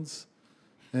phones,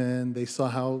 and they saw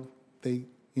how they,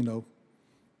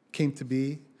 came to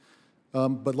be.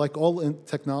 But like all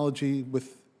technology,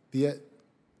 with the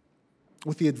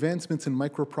advancements in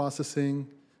microprocessing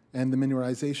and the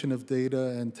miniaturization of data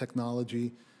and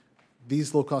technology,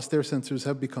 these low-cost air sensors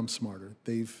have become smarter.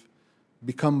 They've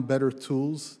become better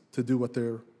tools to do what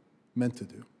they're meant to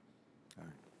do. All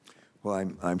right.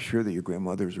 Well, I'm sure that your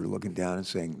grandmothers are looking down and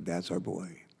saying, "That's our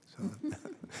boy." So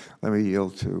let me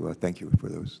yield to. Thank you for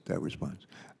that response.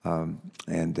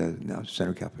 And now,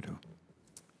 Senator Capito.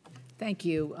 Thank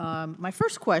you. My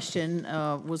first question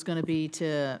was going to be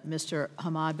to Mr.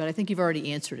 Hamad, but I think you've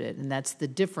already answered it, and that's the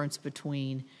difference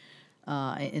between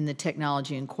in the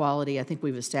technology and quality. I think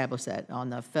we've established that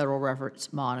on the federal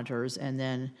reference monitors and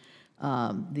then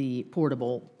the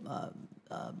portable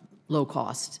low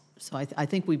cost. So I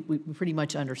think we pretty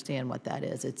much understand what that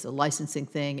is. It's a licensing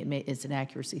thing. It's an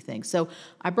accuracy thing. So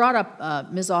I brought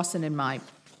up Ms. Austin in my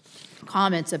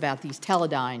comments about these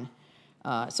Teledyne.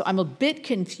 So I'm a bit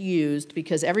confused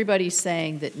because everybody's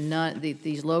saying that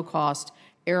these low-cost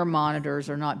air monitors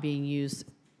are not being used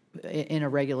in a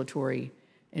regulatory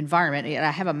environment. And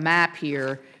I have a map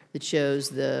here that shows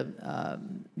the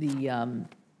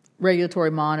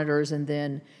regulatory monitors, and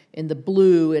then in the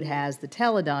blue it has the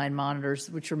Teledyne monitors,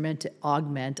 which are meant to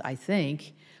augment, I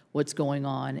think, what's going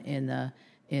on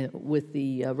with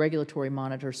the regulatory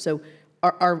monitors. So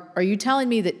are you telling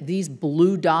me that these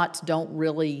blue dots don't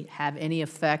really have any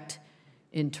effect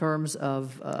in terms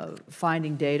of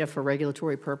finding data for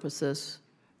regulatory purposes?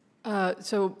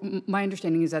 So my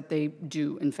understanding is that they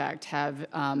do, in fact, have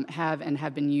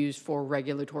been used for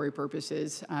regulatory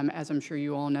purposes. As I'm sure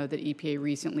you all know, that EPA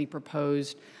recently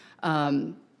proposed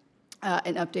an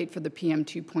update for the PM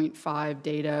 2.5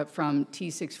 data from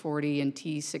T640 and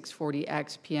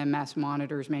T640X PMS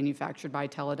monitors manufactured by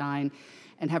Teledyne,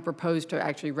 and have proposed to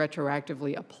actually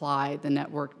retroactively apply the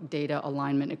network data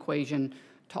alignment equation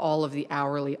to all of the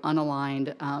hourly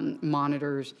unaligned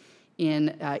monitors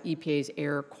in EPA's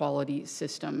air quality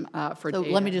system for data.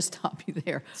 So let me just stop you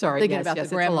there. Sorry, thinking yes, about yes,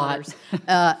 the it's a lot.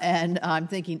 grandmothers, and I'm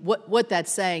thinking what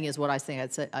that's saying is what I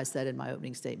said in my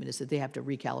opening statement, is that they have to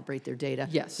recalibrate their data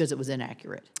because it was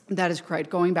inaccurate. That is correct,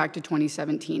 going back to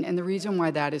 2017. And the reason why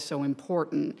that is so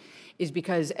important is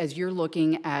because as you're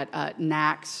looking at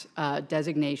NAAQS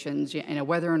designations,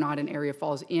 whether or not an area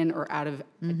falls in or out of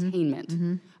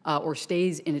attainment or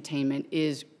stays in attainment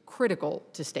is critical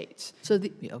to states. So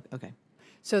okay.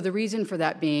 So the reason for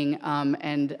that being,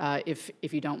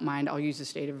 if you don't mind, I'll use the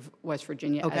state of West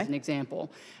Virginia as an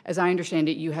example. As I understand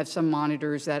it, you have some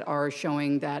monitors that are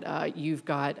showing that you've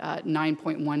got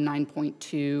 9.1,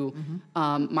 9.2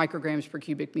 micrograms per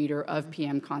cubic meter of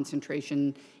PM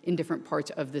concentration in different parts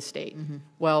of the state.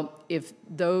 Well, if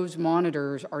those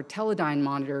monitors are Teledyne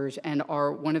monitors and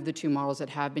are one of the two models that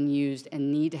have been used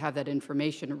and need to have that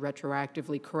information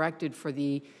retroactively corrected for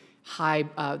the high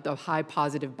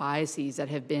positive biases that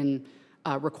have been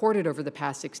recorded over the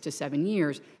past 6 to 7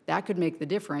 years, that could make the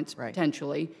difference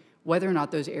potentially whether or not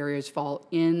those areas fall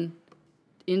into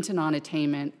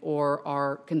non-attainment or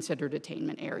are considered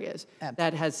attainment areas. Absolutely.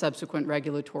 That has subsequent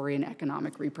regulatory and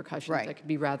economic repercussions that could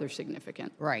be rather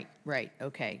significant. Right.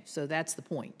 Okay, so that's the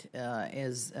point.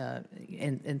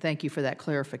 And thank you for that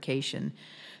clarification.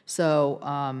 So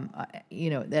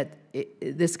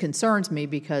this concerns me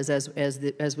because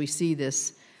as we see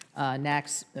this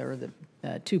NAAQS or the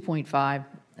 2.5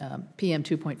 PM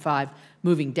 2.5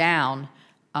 moving down,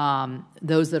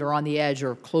 those that are on the edge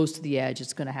or close to the edge,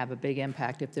 it's going to have a big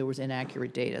impact if there was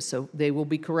inaccurate data. So they will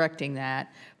be correcting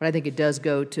that, but I think it does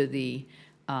go to the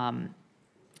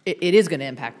it is going to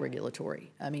impact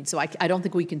regulatory. I mean, so I don't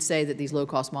think we can say that these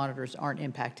low-cost monitors aren't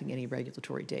impacting any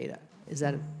regulatory data. Is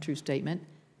that a true statement?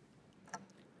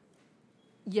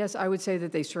 Yes, I would say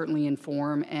that they certainly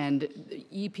inform, and the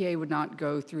EPA would not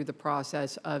go through the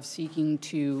process of seeking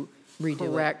to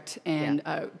correct and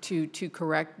to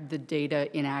correct the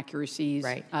data inaccuracies,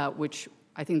 which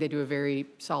I think they do a very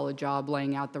solid job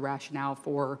laying out the rationale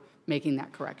for making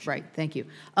that correction. Right. Thank you,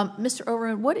 Mr.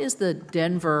 Oberman. What is the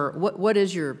Denver? What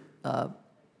is your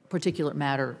particulate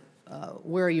matter?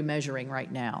 Where are you measuring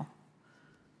right now?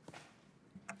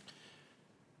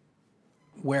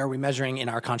 Where are we measuring in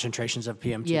our concentrations of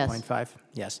PM Yes. 2.5?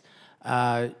 Yes.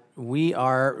 We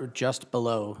are just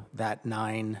below that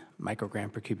 9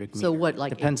 microgram per cubic meter. So what, like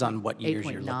Depends on what years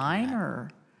you're looking 8.9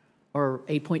 at. or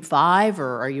 8.5,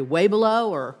 or are you way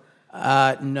below, or?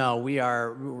 No, we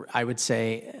are, I would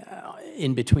say,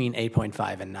 in between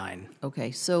 8.5 and 9.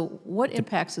 Okay, so what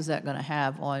impacts is that going to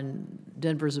have on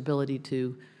Denver's ability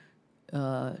to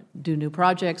do new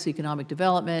projects, economic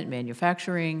development,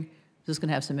 manufacturing? Is this going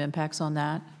to have some impacts on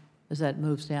that as that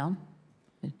moves down?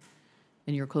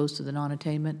 And you're close to the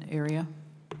non-attainment area?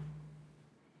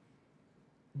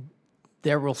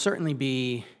 There will certainly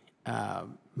be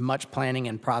much planning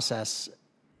and process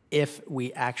if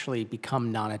we actually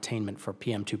become non-attainment for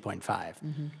PM 2.5.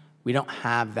 We don't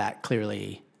have that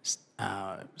clearly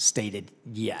stated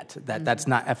yet. That's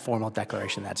not a formal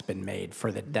declaration that's been made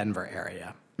for the Denver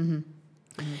area.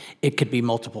 It could be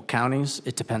multiple counties.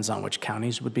 It depends on which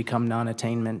counties would become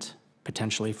non-attainment,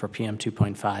 potentially for PM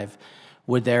 2.5.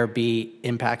 Would there be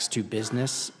impacts to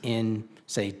business in,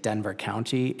 say, Denver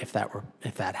County if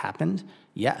that happened?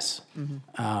 Yes.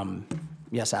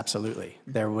 Yes, absolutely.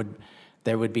 There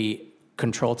would be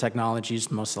control technologies,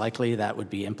 most likely, that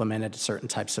would be implemented at certain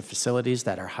types of facilities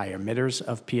that are high emitters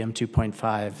of PM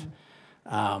 2.5.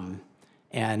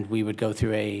 And we would go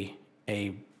through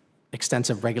a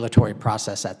extensive regulatory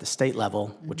process at the state level,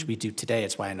 which we do today.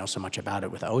 It's why I know so much about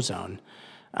it with ozone,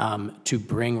 to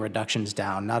bring reductions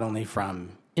down, not only from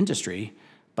industry,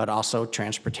 but also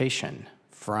transportation,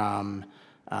 from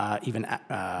even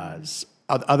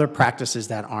other practices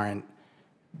that aren't,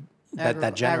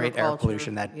 that generate air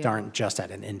pollution that aren't just at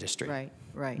an industry.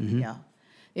 Right, yeah.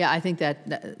 Yeah, I think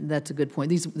that's a good point.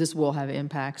 This will have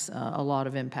impacts, a lot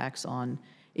of impacts on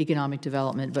economic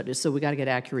development, but so we got to get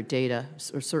accurate data,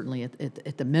 or certainly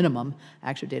at the minimum,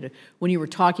 accurate data. When you were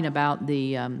talking about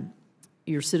the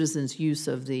your citizens' use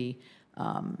of the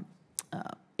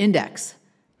index,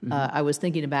 I was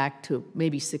thinking back to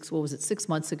maybe 6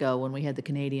 months ago when we had the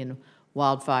Canadian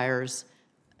wildfires.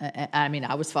 I mean,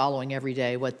 I was following every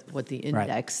day what the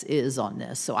index is on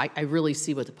this. So I really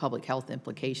see what the public health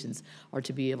implications are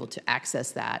to be able to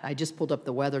access that. I just pulled up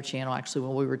the Weather Channel, actually,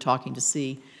 when we were talking to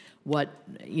see what,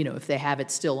 if they have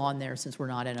it still on there, since we're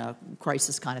not in a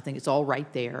crisis kind of thing. It's all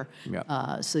right there,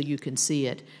 so you can see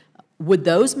it. Would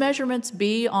those measurements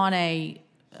be on a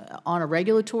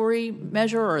regulatory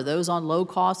measure, or are those on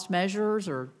low-cost measures,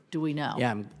 or do we know?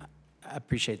 Yeah, I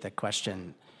appreciate that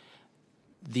question.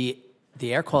 The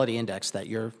air quality index that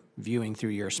you're viewing through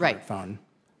your smartphone,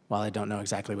 while I don't know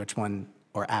exactly which one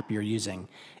or app you're using,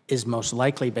 is most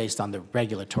likely based on the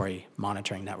regulatory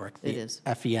monitoring network, the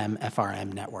FEM,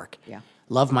 FRM network. Yeah.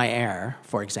 Love My Air,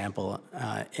 for example,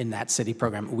 in that city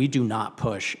program, we do not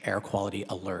push air quality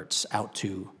alerts out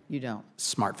to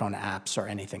smartphone apps or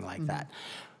anything like that.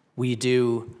 We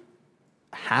do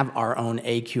have our own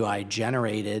AQI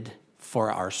generated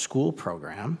for our school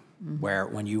program, where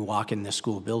when you walk in the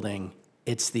school building,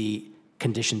 it's the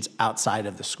conditions outside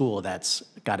of the school that's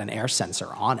got an air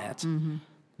sensor on it.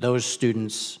 Those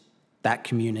students, that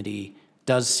community,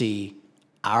 does see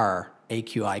our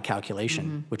AQI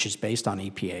calculation, which is based on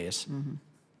EPA's.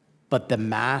 But the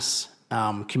mass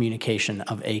communication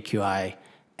of AQI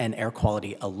and air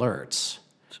quality alerts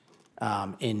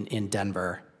in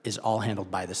Denver is all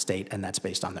handled by the state, and that's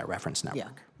based on their reference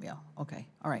network. Yeah, okay,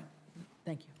 all right,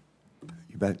 thank you.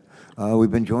 You bet.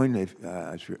 We've been joined,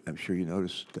 I'm sure you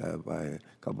noticed, by a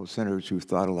couple of senators who've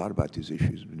thought a lot about these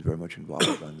issues, been very much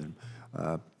involved on them.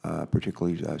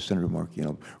 Particularly Senator Markey,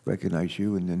 recognize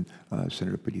you, and then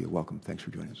Senator Padilla. Welcome. Thanks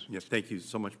for joining us. Yes, thank you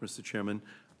so much, Mr. Chairman.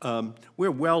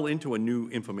 We're well into a new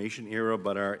information era,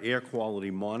 but our air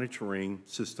quality monitoring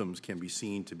systems can be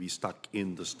seen to be stuck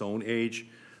in the Stone Age.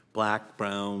 Black,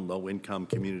 brown, low-income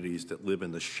communities that live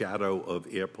in the shadow of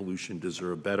air pollution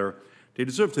deserve better. They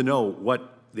deserve to know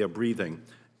what they're breathing,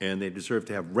 and they deserve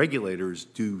to have regulators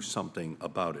do something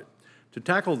about it. To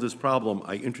tackle this problem,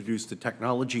 I introduced the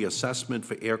Technology Assessment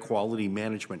for Air Quality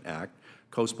Management Act,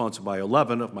 co-sponsored by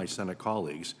 11 of my Senate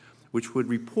colleagues, which would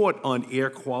report on air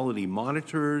quality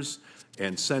monitors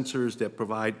and sensors that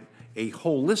provide a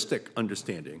holistic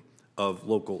understanding of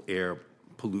local air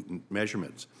pollutant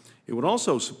measurements. It would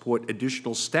also support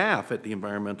additional staff at the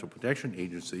Environmental Protection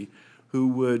Agency who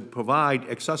would provide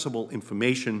accessible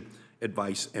information,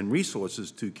 advice, and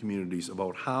resources to communities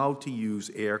about how to use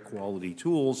air quality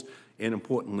tools and,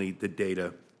 importantly, the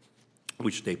data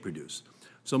which they produce.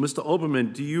 So, Mr.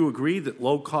 Oberman, do you agree that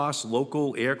low-cost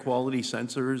local air quality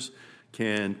sensors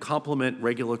can complement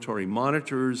regulatory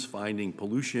monitors finding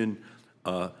pollution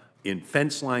in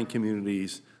fence-line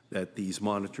communities that these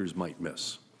monitors might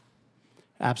miss?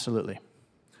 Absolutely.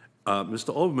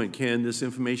 Mr. Oberman, can this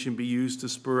information be used to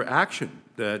spur action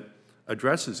that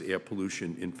addresses air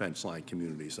pollution in fence-line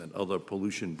communities and other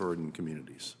pollution-burdened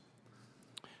communities?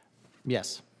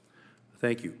 Yes.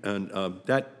 Thank you. And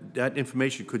that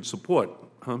information could support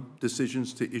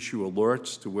decisions to issue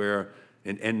alerts to wear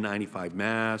an N95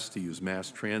 mask, to use mass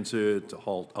transit, to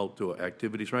halt outdoor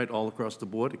activities, right, all across the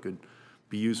board. It could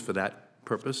be used for that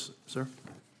purpose, sir?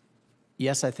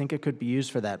 Yes, I think it could be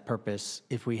used for that purpose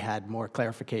if we had more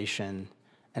clarification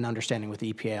and understanding with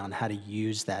EPA on how to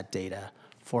use that data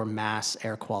for mass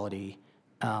air quality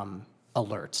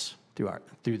alerts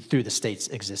through the state's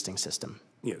existing system.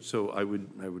 Yeah, so I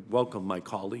would welcome my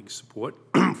colleagues' support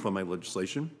for my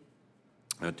legislation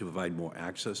to provide more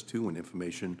access to and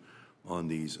information on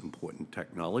these important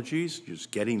technologies.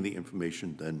 Just getting the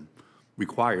information then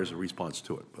requires a response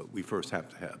to it, but we first have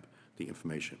to have the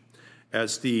information.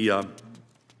 As the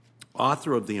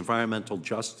author of the Environmental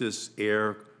Justice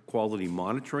Air Quality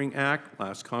Monitoring Act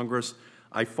last Congress,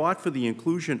 I fought for the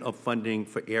inclusion of funding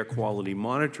for air quality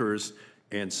monitors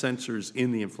and sensors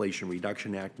in the Inflation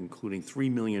Reduction Act, including $3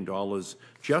 million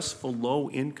just for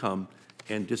low-income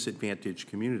and disadvantaged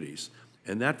communities.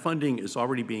 And that funding is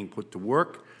already being put to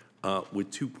work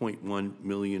with $2.1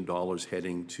 million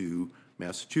heading to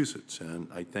Massachusetts. And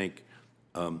I thank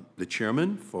the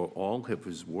chairman for all of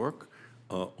his work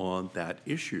on that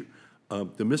issue.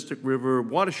 The Mystic River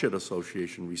Watershed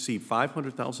Association received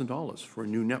 $500,000 for a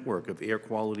new network of air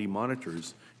quality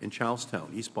monitors in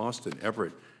Charlestown, East Boston,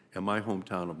 Everett, and my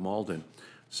hometown of Malden.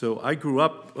 So I grew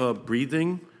up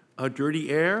breathing dirty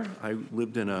air. I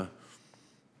lived in an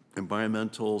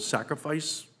environmental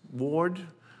sacrifice ward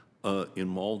in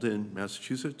Malden,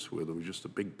 Massachusetts, where there was just a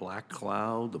big black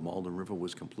cloud. The Malden River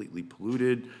was completely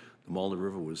polluted. The Malden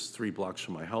River was 3 blocks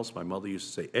from my house. My mother used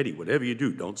to say, Eddie, whatever you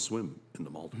do, don't swim in the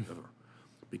Malden River.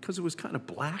 Because it was kind of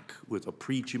black with a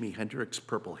pre-Jimi Hendrix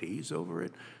purple haze over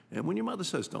it. And when your mother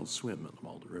says don't swim in the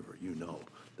Malden River, you know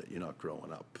that you're not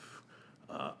growing up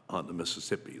on the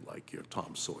Mississippi like you're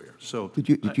Tom Sawyer. So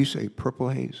Did you say purple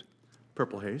haze?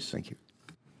 Purple haze. Thank you.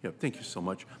 Yeah, thank you so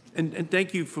much. And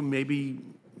thank you for maybe,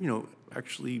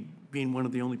 actually being one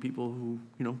of the only people who,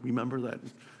 remember that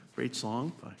great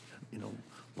song,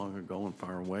 long ago and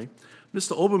far away.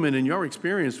 Mr. Oberman, in your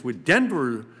experience with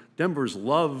Denver's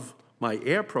Love My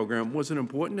Air program, was it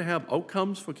important to have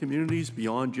outcomes for communities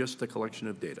beyond just the collection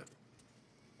of data?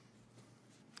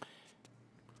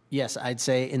 Yes, I'd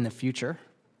say in the future,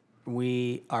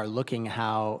 we are looking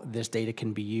how this data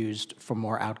can be used for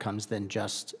more outcomes than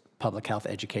just public health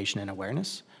education and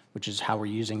awareness, which is how we're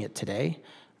using it today.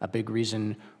 A big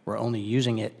reason we're only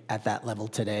using it at that level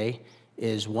today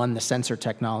is, one, the sensor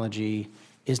technology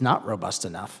is not robust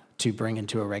enough to bring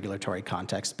into a regulatory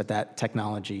context, but that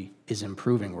technology is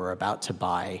improving. We're about to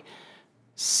buy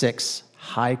 6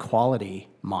 high-quality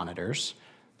monitors.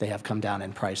 They have come down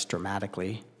in price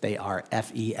dramatically. They are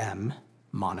FEM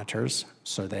monitors,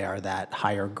 so they are that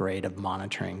higher grade of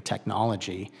monitoring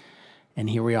technology. And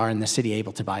here we are in the city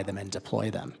able to buy them and deploy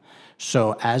them.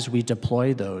 So as we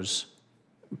deploy those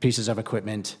pieces of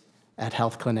equipment at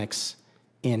health clinics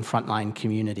in frontline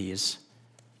communities,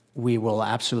 we will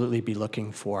absolutely be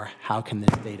looking for how can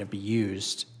this data be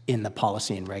used in the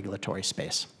policy and regulatory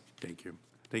space. Thank you.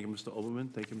 Thank you, Mr.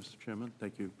 Oberman. Thank you, Mr. Chairman.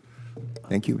 Thank you.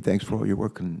 Thank you. Thanks for all your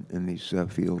work in these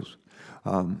fields.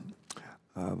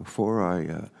 Before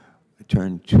I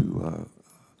turn to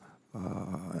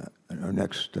our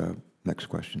next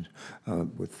questions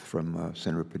from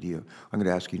Senator Padilla, I'm going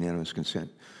to ask unanimous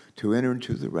consent to enter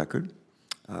into the record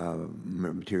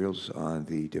materials on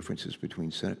the differences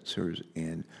between sensors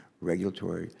and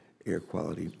regulatory air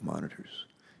quality monitors.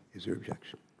 Is there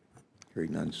objection?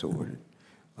 Hearing none, so ordered.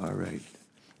 All right.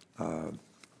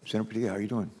 Senator Padilla, how are you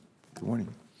doing? Good morning.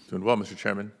 Doing well, Mr.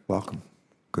 Chairman. Welcome.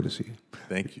 Good to see you.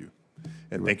 Thank you.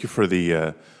 And thank you for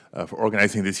for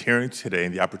organizing this hearing today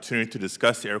and the opportunity to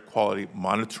discuss air quality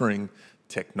monitoring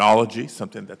technology,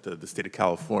 something that the state of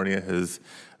California has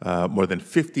more than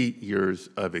 50 years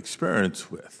of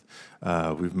experience with.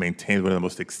 We've maintained one of the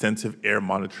most extensive air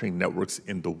monitoring networks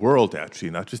in the world,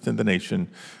 actually, not just in the nation,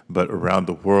 but around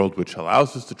the world, which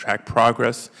allows us to track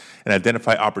progress and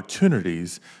identify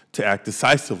opportunities to act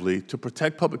decisively to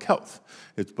protect public health.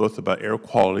 It's both about air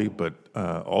quality, but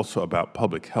also about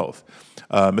public health.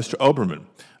 Mr. Oberman,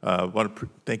 I want to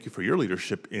thank you for your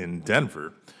leadership in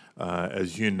Denver.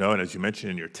 As you know, and as you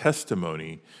mentioned in your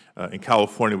testimony, in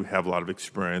California we have a lot of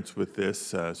experience with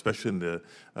this, especially in the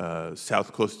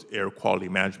South Coast Air Quality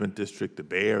Management District, the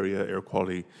Bay Area Air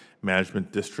Quality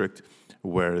Management District,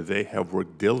 where they have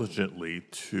worked diligently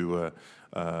to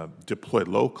deploy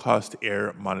low-cost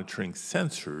air monitoring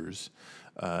sensors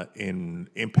in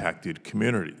impacted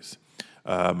communities.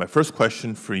 My first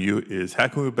question for you is, how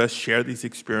can we best share these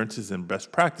experiences and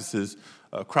best practices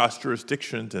across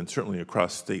jurisdictions and certainly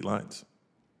across state lines?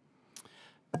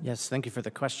 Yes, thank you for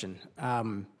the question.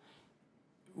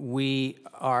 We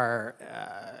are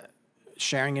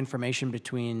sharing information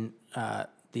between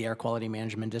the air quality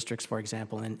management districts, for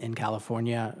example, in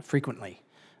California frequently.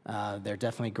 They're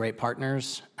definitely great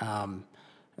partners.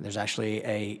 There's actually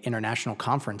an international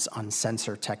conference on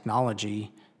sensor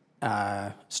technology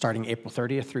starting April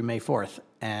 30th through May 4th,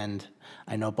 and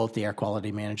I know both the air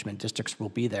quality management districts will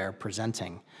be there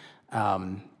presenting.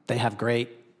 They have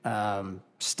great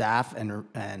staff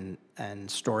and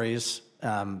stories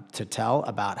to tell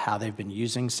about how they've been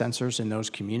using sensors in those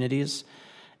communities,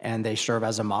 and they serve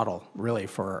as a model, really,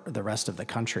 for the rest of the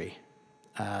country.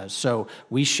 So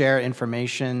we share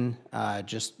information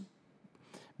just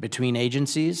between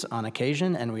agencies on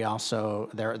occasion, and we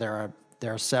also, there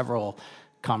are several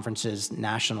conferences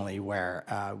nationally where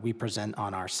we present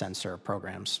on our sensor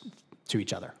programs to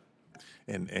each other.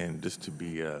 And just to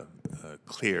be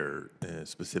clear,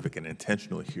 specific, and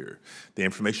intentional here, the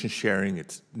information sharing,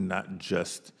 it's not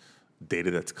just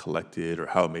data that's collected or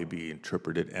how it may be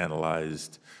interpreted,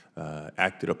 analyzed,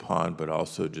 acted upon, but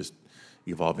also just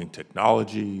evolving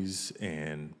technologies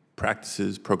and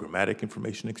practices, programmatic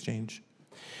information exchange?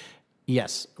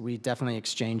 Yes, we definitely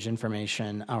exchange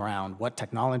information around what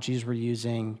technologies we're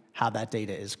using, how that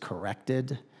data is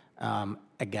corrected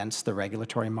against the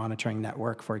regulatory monitoring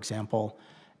network, for example,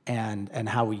 and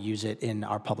how we use it in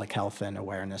our public health and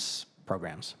awareness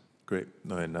programs. Great.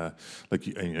 No, and like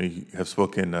you have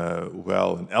spoken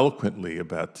well and eloquently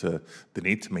about the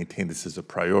need to maintain this as a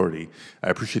priority. I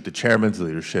appreciate the chairman's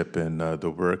leadership and the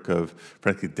work of,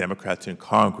 frankly, Democrats in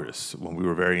Congress when we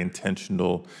were very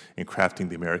intentional in crafting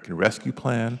the American Rescue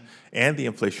Plan and the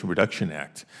Inflation Reduction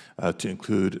Act to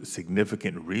include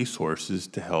significant resources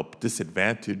to help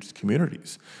disadvantaged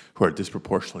communities who are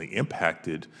disproportionately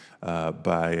impacted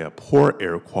by poor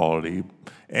air quality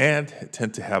and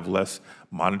tend to have less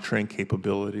monitoring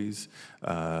capabilities,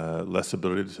 less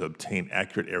ability to obtain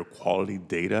accurate air quality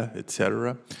data, et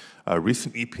cetera.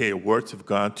 Recent EPA awards have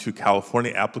gone to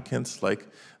California applicants like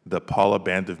the Paula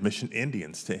Band of Mission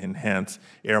Indians to enhance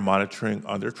air monitoring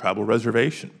on their tribal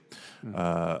reservation.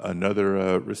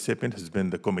 Another recipient has been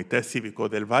the Comité Cívico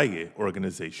del Valle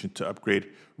organization to upgrade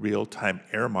real-time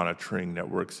air monitoring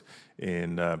networks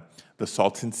in the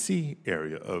Salton Sea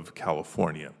area of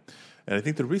California. And I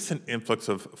think the recent influx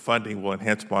of funding will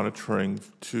enhance monitoring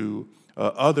to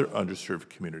other underserved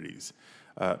communities.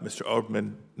 Mr.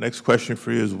 Oberman, next question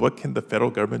for you is, what can the federal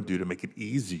government do to make it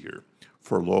easier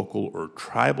for local or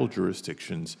tribal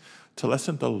jurisdictions to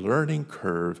lessen the learning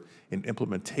curve in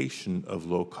implementation of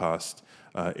low-cost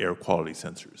air quality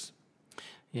sensors?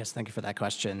 Yes, thank you for that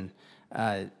question.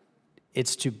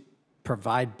 It's to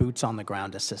provide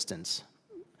boots-on-the-ground assistance.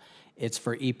 It's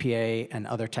for EPA and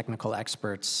other technical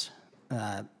experts,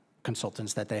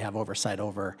 consultants that they have oversight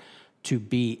over, to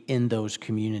be in those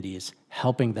communities,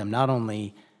 helping them not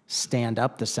only stand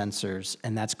up the sensors,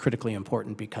 and that's critically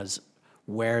important because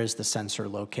where is the sensor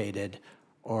located,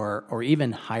 or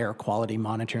even higher quality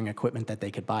monitoring equipment that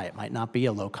they could buy. It might not be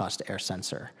a low-cost air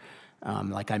sensor.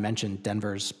 Like I mentioned,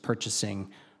 Denver's purchasing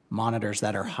monitors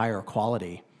that are higher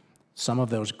quality. Some of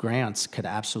those grants could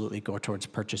absolutely go towards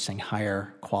purchasing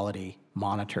higher quality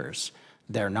monitors.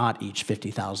 They're not each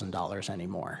 $50,000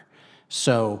 anymore.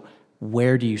 So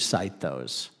where do you cite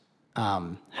those?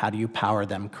 How do you power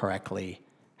them correctly?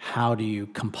 How do you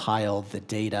compile the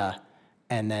data?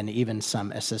 And then even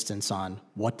some assistance on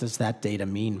what does that data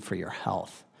mean for your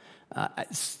health?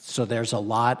 So there's a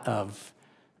lot of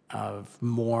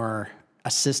more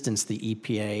assistance the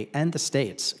EPA and the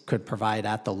states could provide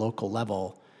at the local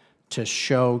level to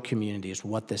show communities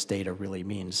what this data really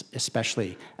means,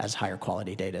 especially as higher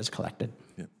quality data is collected.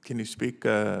 Yeah. Can you speak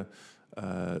to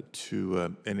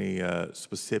any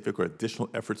specific or additional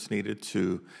efforts needed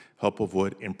to help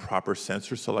avoid improper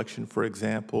sensor selection, for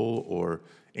example, or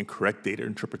incorrect data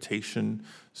interpretation,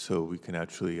 so we can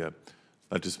actually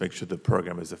not just make sure the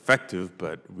program is effective,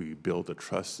 but we build the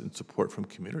trust and support from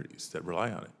communities that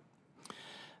rely on it?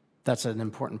 That's an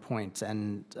important point,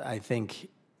 and I think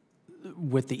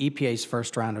with the EPA's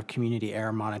first round of community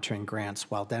air monitoring grants,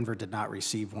 while Denver did not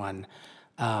receive one,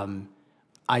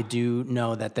 I do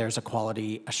know that there's a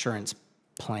quality assurance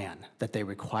plan that they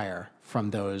require from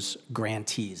those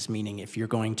grantees, meaning if you're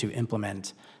going to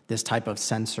implement this type of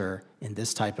sensor in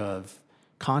this type of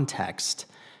context,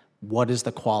 what is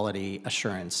the quality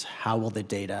assurance? How will the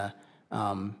data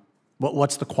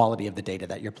what's the quality of the data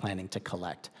that you're planning to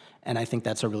collect? And I think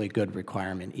that's a really good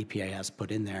requirement EPA has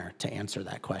put in there to answer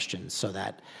that question so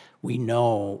that we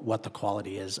know what the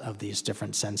quality is of these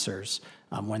different sensors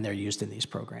when they're used in these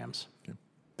programs. Okay.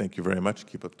 Thank you very much.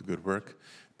 Keep up the good work.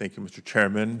 Thank you, Mr.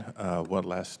 Chairman. One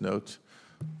last note,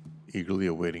 eagerly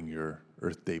awaiting your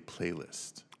Earth Day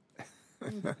playlist.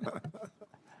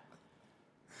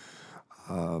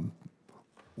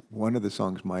 One of the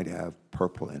songs might have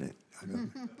purple in it. I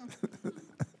don't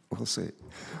We'll see.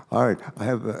 All right, I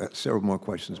have several more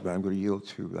questions, but I'm going to yield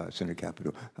to Senator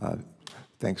Capito.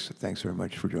 Thanks very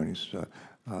much for joining us.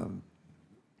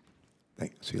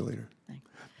 See you later.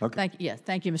 Okay.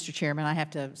 Thank you, Mr. Chairman. I have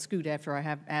to scoot after I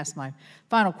have asked my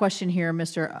final question here,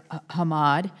 Mr.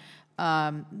 Hamad.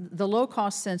 The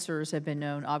low-cost sensors have been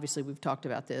known, obviously we've talked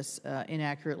about this,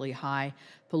 inaccurately high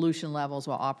pollution levels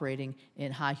while operating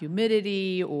in high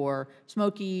humidity or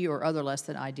smoky or other less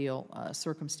than ideal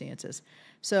circumstances.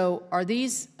 So are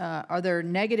there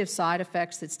negative side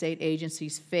effects that state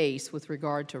agencies face with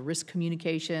regard to risk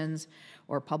communications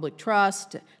or public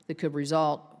trust that could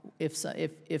result if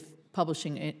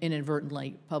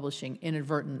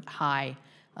inadvertent high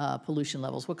pollution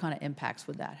levels? What kind of impacts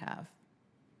would that have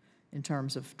in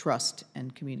terms of trust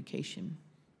and communication?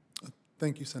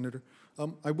 Thank you, Senator.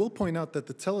 I will point out that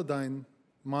the Teledyne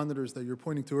monitors that you're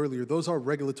pointing to earlier, those are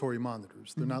regulatory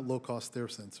monitors. They're not low-cost air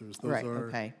sensors. Those Right, are,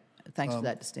 okay. Thanks for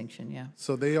that distinction, yeah.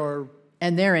 So they are...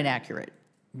 And they're inaccurate.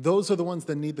 Those are the ones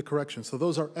that need the correction. So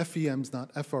those are FEMs,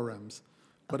 not FRMs.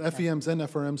 But okay. FEMs and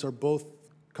FRMs are both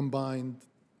combined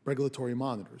regulatory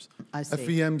monitors. I see.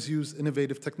 FEMs use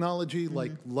innovative technology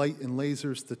like light and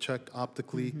lasers to check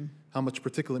optically how much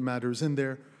particulate matter is in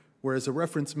there, whereas a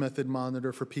reference method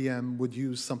monitor for PM would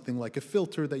use something like a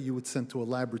filter that you would send to a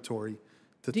laboratory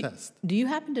to test. Do you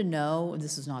happen to know,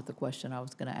 this is not the question I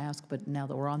was going to ask, but now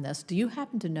that we're on this, do you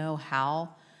happen to know how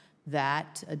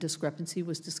that discrepancy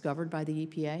was discovered by the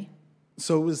EPA?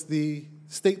 So it was the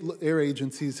state air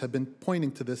agencies have been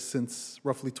pointing to this since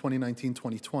roughly 2019,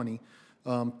 2020,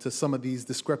 to some of these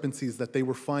discrepancies that they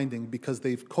were finding because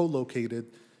they've co-located.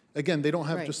 Again, they don't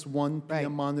have just one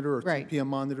PM monitor or two PM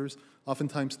monitors,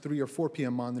 oftentimes 3 or 4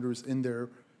 PM monitors in their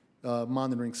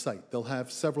monitoring site. They'll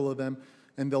have several of them,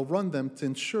 and they'll run them to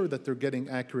ensure that they're getting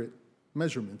accurate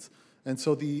measurements. And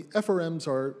so the FRMs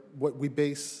are what we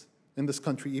base in this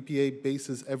country. EPA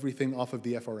bases everything off of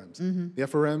the FRMs. The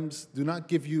FRMs do not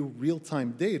give you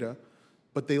real-time data,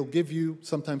 but they'll give you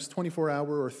sometimes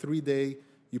 24-hour or 3-day.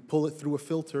 You pull it through a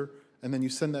filter, and then you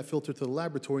send that filter to the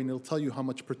laboratory, and it'll tell you how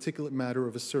much particulate matter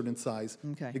of a certain size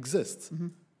exists.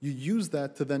 You use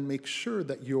that to then make sure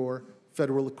that your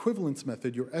federal equivalence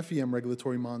method, your FEM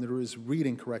regulatory monitor, is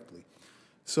reading correctly.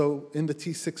 So in the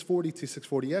T640,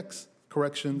 T640X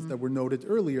corrections that were noted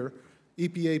earlier,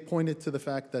 EPA pointed to the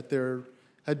fact that there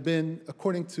had been,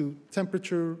 according to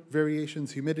temperature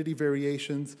variations, humidity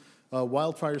variations,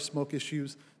 wildfire smoke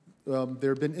issues,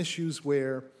 there have been issues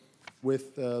where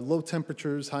with low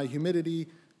temperatures, high humidity,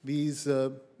 these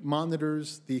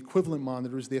monitors, the equivalent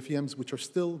monitors, the FEMs, which are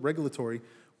still regulatory,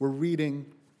 were reading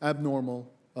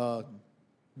abnormal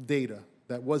data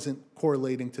that wasn't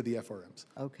correlating to the FRMs.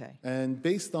 Okay. And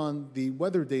based on the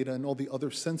weather data and all the other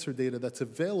sensor data that's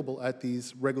available at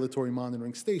these regulatory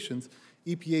monitoring stations,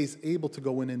 EPA is able to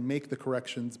go in and make the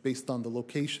corrections based on the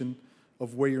location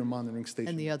of where your monitoring station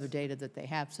and the other data that they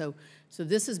have. So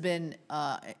this has been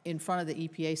in front of the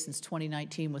EPA since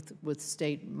 2019 with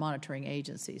state monitoring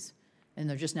agencies, and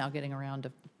they're just now getting around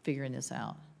to figuring this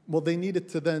out. Well, they needed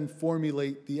to then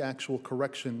formulate the actual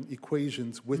correction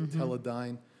equations with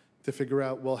Teledyne to figure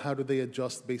out, well, how do they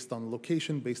adjust based on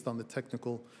location, based on the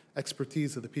technical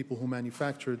expertise of the people who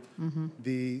manufactured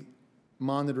the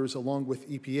monitors along with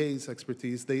EPA's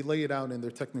expertise. They lay it out in their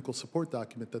technical support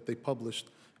document that they published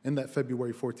in that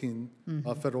February 14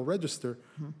 Federal Register.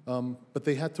 But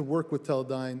they had to work with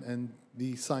Teledyne, and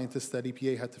the scientists at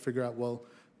EPA had to figure out, well,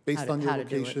 based on your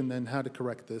location and how to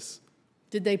correct this.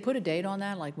 Did they put a date on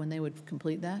that, like when they would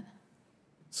complete that?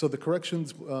 So the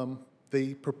corrections,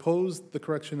 they proposed the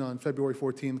correction on February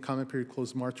 14. The comment period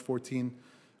closed March 14.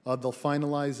 They'll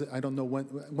finalize it. I don't know when.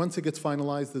 Once it gets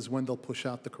finalized is when they'll push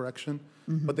out the correction.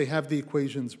 But they have the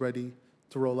equations ready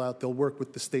to roll out. They'll work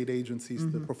with the state agencies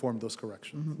to perform those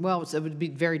corrections. Well, so it would be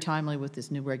very timely with this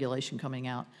new regulation coming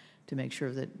out to make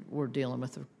sure that we're dealing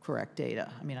with the correct data.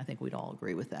 I mean, I think we'd all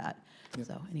agree with that. Yep.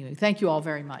 So anyway, thank you all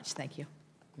very much. Thank you.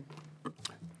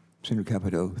 Senator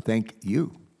Capito, thank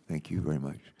you. Thank you very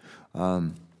much.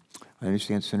 I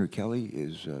understand Senator Kelly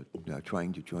is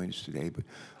trying to join us today, but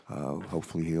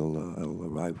hopefully he'll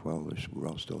arrive while we're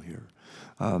all still here.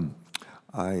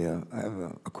 I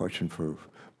have a question for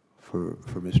for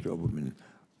Mr. Oberman.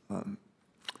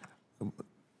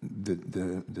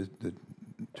 The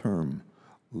term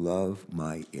 "Love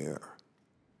My Air"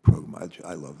 program,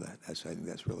 I love that. I think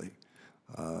that's really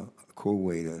a cool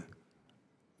way to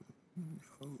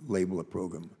label a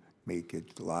program, make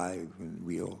it live and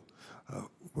real.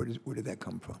 Where did that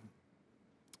come from?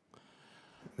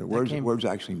 Words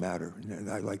actually matter, and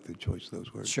I like the choice of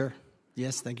those words. Sure.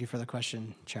 Yes, thank you for the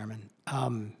question, Chairman.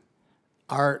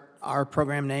 Our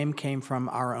program name came from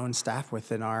our own staff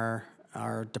within our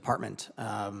department.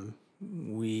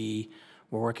 We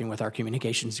were working with our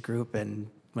communications group and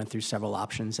went through several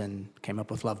options and came up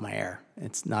with Love My Air.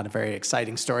 It's not a very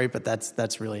exciting story, but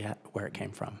that's really where it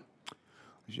came from. I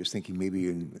was just thinking maybe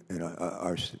in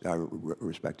our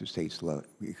respective states,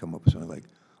 we come up with something like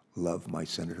 "Love My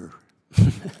Senator."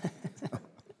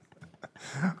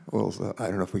 Well, so I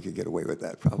don't know if we could get away with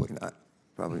that. Probably not.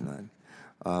 Probably not.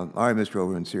 All right, Mr.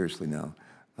 Oberman, seriously now.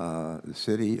 The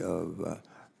city of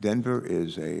Denver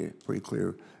is a pretty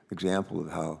clear example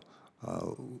of how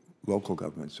local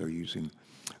governments are using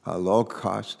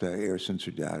low-cost air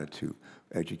sensor data to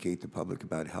educate the public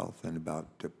about health and about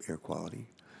air quality.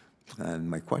 And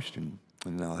my question,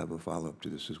 and I'll have a follow-up to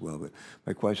this as well, but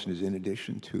my question is, in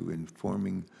addition to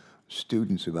informing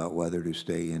students about whether to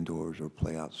stay indoors or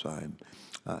play outside,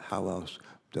 how else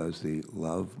does the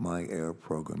Love My Air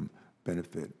program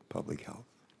benefit public health?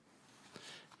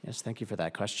 Yes, thank you for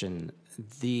that question.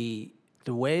 The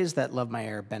ways that Love My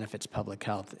Air benefits public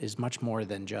health is much more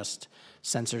than just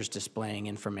sensors displaying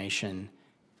information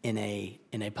in a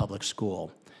public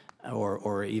school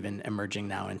or even emerging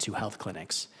now into health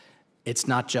clinics. It's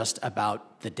not just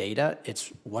about the data,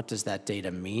 it's what does that data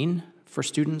mean for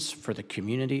students, for the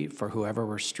community, for whoever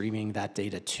we're streaming that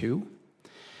data to.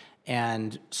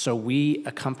 And so we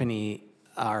accompany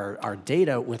our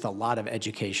data with a lot of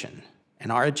education.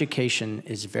 And our education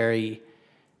is very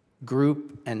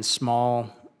group and small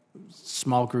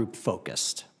group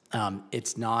focused.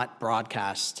 It's not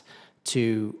broadcast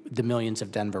to the millions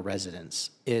of Denver residents.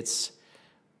 It's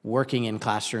working in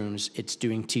classrooms, it's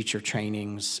doing teacher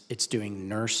trainings, it's doing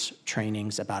nurse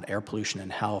trainings about air pollution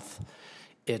and health.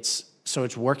 So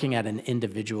it's working at an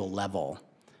individual level.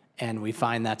 And we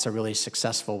find that's a really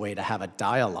successful way to have a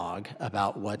dialogue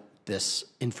about what this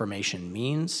information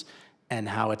means and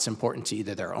how it's important to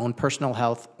either their own personal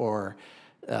health or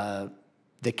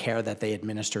the care that they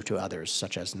administer to others,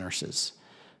 such as nurses.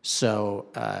 So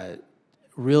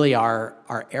really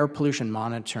our air pollution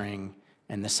monitoring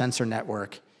and the sensor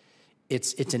network,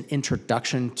 it's an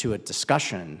introduction to a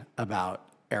discussion about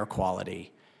air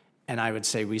quality. And I would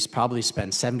say we probably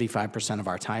spend 75% of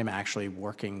our time actually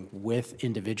working with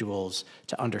individuals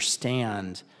to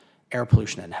understand air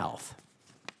pollution and health.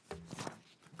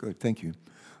 Good, thank you.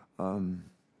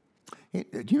 Hey,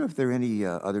 do you know if there are any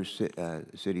other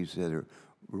cities that are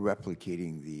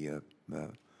replicating the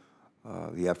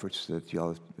efforts that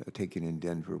y'all have taken in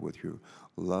Denver with your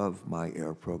Love My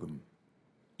Air program?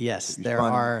 Yes, there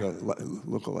are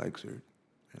lookalikes.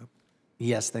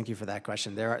 Yes, thank you for that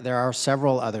question. There are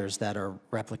several others that are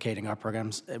replicating our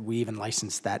programs. We even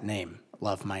licensed that name,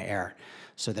 Love My Air.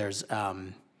 So there's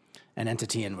an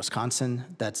entity in Wisconsin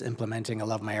that's implementing a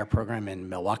Love My Air program in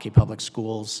Milwaukee Public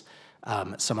Schools.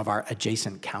 Some of our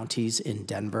adjacent counties in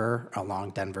Denver,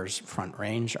 along Denver's Front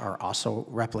Range, are also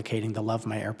replicating the Love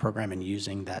My Air program and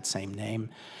using that same name.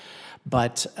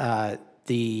 But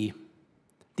the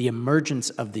emergence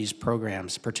of these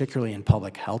programs, particularly in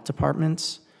public health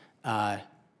departments,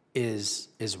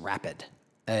 is rapid.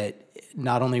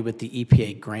 Not only with the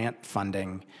EPA grant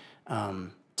funding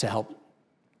to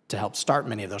help start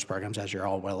many of those programs, as you're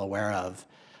all well aware of,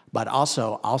 but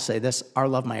also I'll say this: our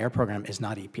Love My Air program is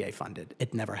not EPA funded.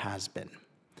 It never has been.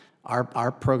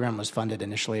 Our program was funded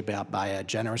initially by a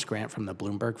generous grant from the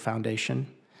Bloomberg Foundation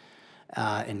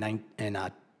in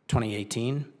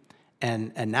 2018.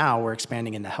 And now we're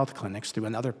expanding into health clinics through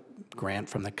another grant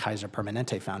from the Kaiser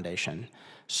Permanente Foundation.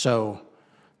 So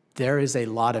there is a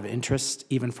lot of interest,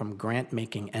 even from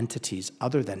grant-making entities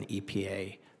other than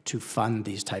EPA, to fund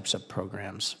these types of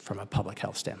programs from a public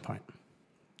health standpoint.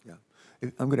 Yeah,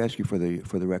 I'm going to ask you for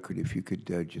the record if you could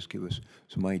just give us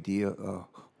some idea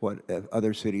what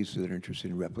other cities that are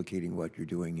interested in replicating what you're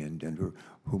doing in Denver,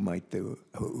 who might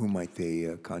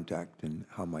they contact, and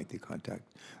how might they contact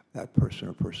that person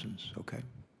or persons? Okay.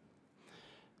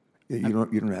 You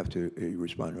don't have to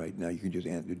respond right now. You can just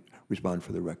respond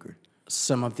for the record.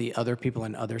 Some of the other people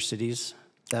in other cities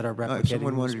that are replicating if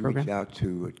someone wanted this to program? reach out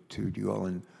to you all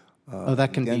in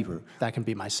that can Denver. That can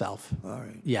be myself. All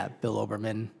right. Yeah, Bill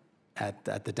Oberman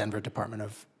at the Denver Department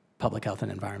of Public Health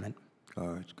and Environment.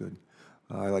 Oh, that's good.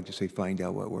 I like to say find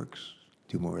out what works.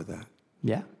 do more of that.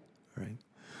 Yeah. All right.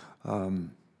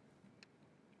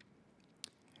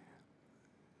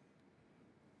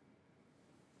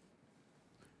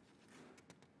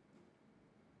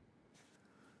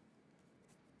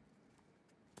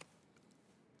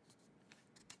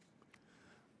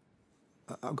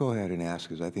 I'll go ahead and ask,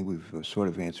 because I think we've sort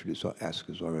of answered this, asked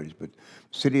this already, but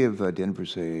City of Denver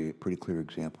is a pretty clear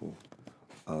example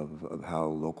of how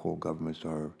local governments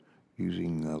are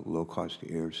using low-cost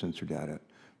air sensor data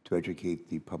to educate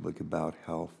the public about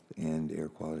health and air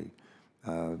quality.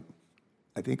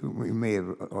 I think we may have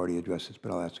already addressed this,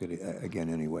 but I'll ask it again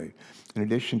anyway. In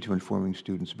addition to informing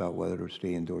students about whether to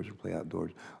stay indoors or play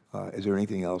outdoors, is there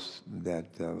anything else that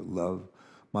Love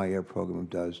My Air program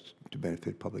does to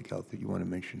benefit public health that you want to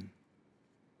mention?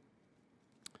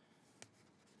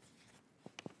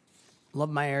 Love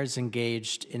My Air is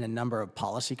engaged in a number of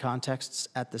policy contexts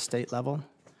at the state level.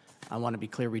 I want to be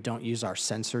clear, we don't use our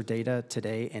sensor data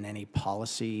today in any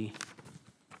policy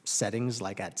settings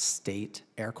like at state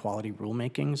air quality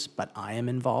rulemakings, but I am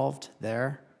involved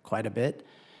there quite a bit.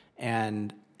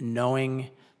 And knowing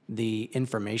the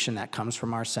information that comes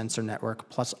from our sensor network,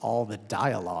 plus all the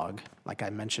dialogue, like I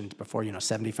mentioned before,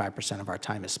 75% of our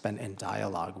time is spent in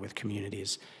dialogue with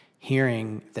communities,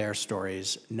 hearing their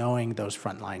stories, knowing those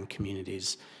frontline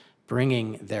communities,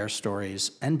 bringing their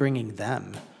stories and bringing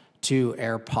them to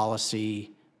air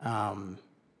policy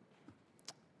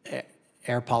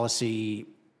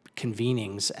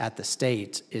convenings at the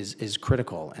state is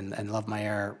critical, and Love My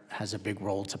Air has a big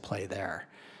role to play there.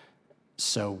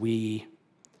 So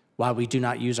while we do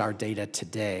not use our data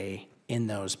today in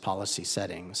those policy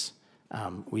settings,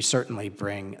 we certainly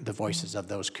bring the voices of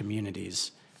those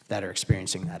communities that are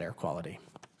experiencing that air quality.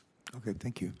 Okay,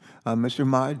 thank you. Mr.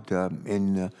 Ahmad,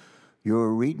 in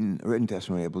your written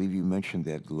testimony, I believe you mentioned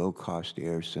that low-cost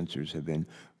air sensors have been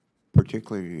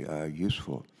particularly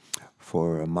useful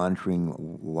for monitoring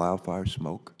wildfire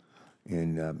smoke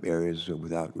in areas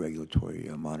without regulatory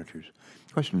monitors.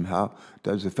 Question, how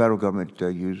does the federal government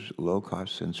use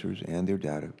low-cost sensors and their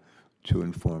data to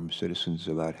inform citizens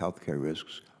about healthcare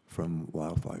risks from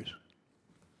wildfires?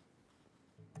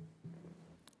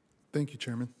 Thank you,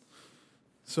 Chairman.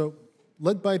 So,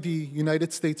 led by the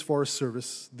United States Forest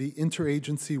Service, the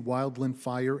Interagency Wildland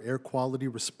Fire Air Quality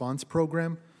Response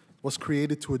Program was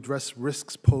created to address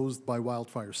risks posed by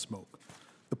wildfire smoke.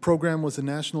 The program has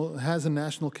a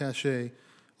national cachet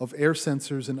of air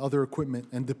sensors and other equipment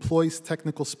and deploys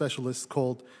technical specialists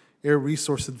called Air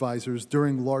Resource Advisors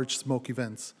during large smoke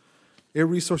events. Air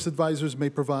Resource Advisors may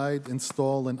provide,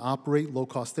 install, and operate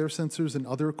low-cost air sensors and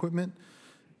other equipment.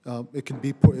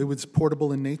 It was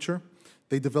portable in nature.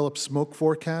 They develop smoke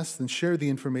forecasts and share the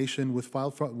information with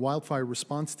wildfire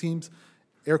response teams,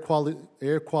 air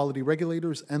quality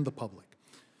regulators, and the public.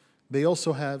 They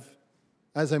also have,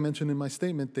 as I mentioned in my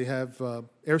statement, they have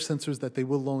air sensors that they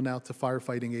will loan out to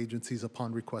firefighting agencies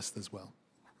upon request as well.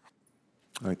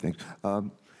 All right, thanks.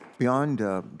 Beyond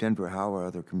Denver, how are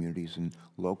other communities and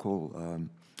local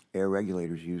air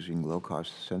regulators using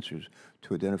low-cost sensors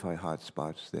to identify hot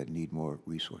spots that need more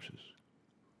resources?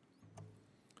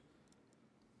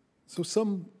 So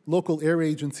some local air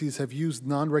agencies have used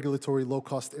non-regulatory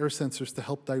low-cost air sensors to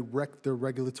help direct their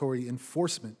regulatory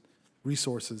enforcement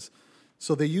resources.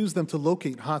 So they use them to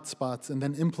locate hotspots and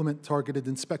then implement targeted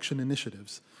inspection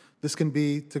initiatives. This can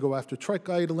be to go after truck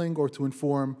idling or to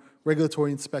inform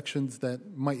regulatory inspections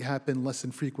that might happen less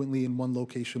infrequently in one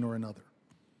location or another.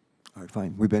 All right,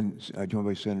 fine. We've been joined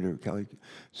by Senator Kelly.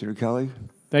 Senator Kelly?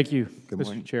 Thank you, Good Mr.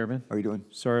 morning. Chairman. How are you doing?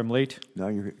 Sorry I'm late. No,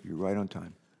 you're right on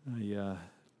time. I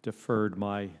deferred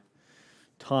my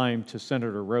time to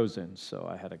Senator Rosen, so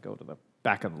I had to go to the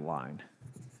back of the line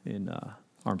in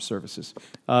Armed Services.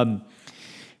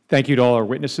 Thank you to all our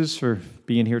witnesses for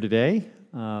being here today.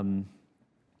 I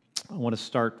want to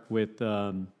start with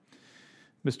Mr.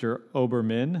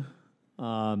 Oberman.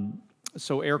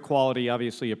 So air quality,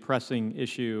 obviously a pressing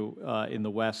issue in the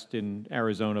West, in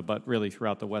Arizona, but really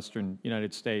throughout the Western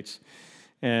United States.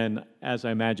 And as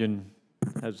I imagine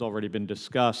has already been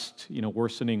discussed,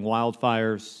 worsening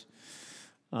wildfires,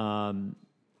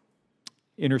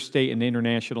 interstate and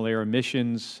international air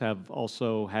emissions have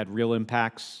also had real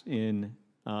impacts in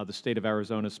the state of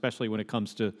Arizona, especially when it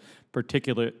comes to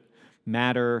particulate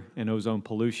matter and ozone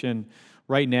pollution.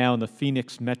 Right now in the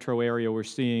Phoenix metro area, we're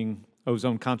seeing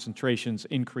ozone concentrations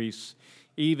increase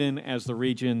even as the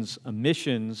region's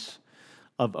emissions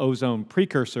of ozone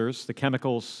precursors, the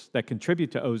chemicals that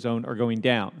contribute to ozone, are going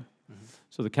down. Mm-hmm.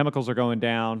 So the chemicals are going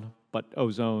down, but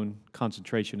ozone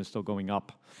concentration is still going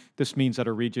up. This means that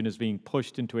our region is being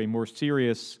pushed into a more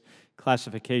serious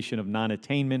classification of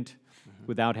non-attainment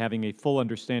without having a full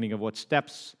understanding of what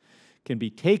steps can be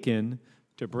taken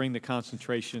to bring the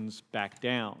concentrations back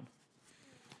down.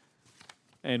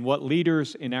 And what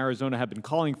leaders in Arizona have been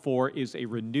calling for is a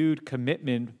renewed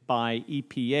commitment by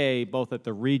EPA, both at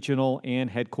the regional and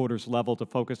headquarters level, to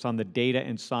focus on the data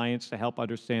and science to help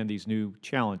understand these new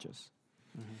challenges.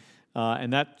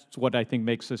 And that's what I think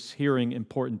makes this hearing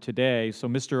important today. So,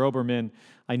 Mr. Oberman,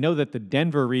 I know that the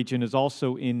Denver region is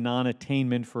also in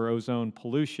non-attainment for ozone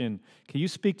pollution. Can you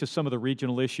speak to some of the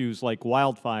regional issues like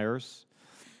wildfires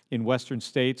in western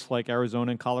states like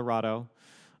Arizona and Colorado,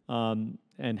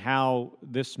 and how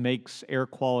this makes air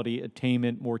quality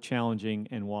attainment more challenging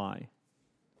and why?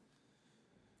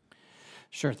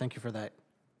 Sure, thank you for that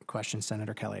question,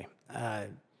 Senator Kelly.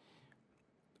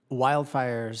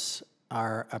 Wildfires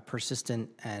are a persistent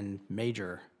and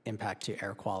major impact to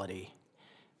air quality.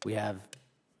 We have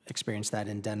experienced that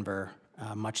in Denver,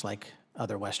 much like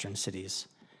other Western cities.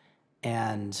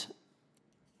 And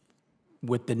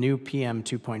with the new PM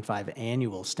 2.5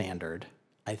 annual standard,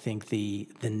 I think the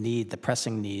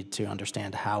pressing need to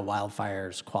understand how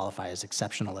wildfires qualify as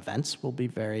exceptional events will be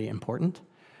very important.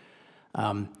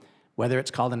 Whether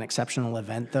it's called an exceptional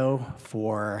event, though,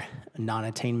 for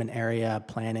non-attainment area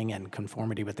planning and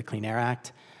conformity with the Clean Air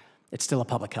Act, it's still a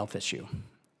public health issue.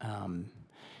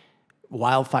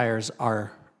 Wildfires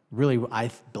are really,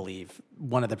 I believe,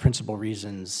 one of the principal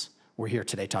reasons we're here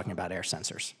today talking about air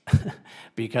sensors,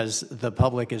 because the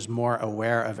public is more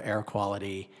aware of air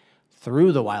quality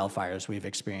through the wildfires we've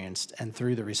experienced and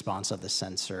through the response of the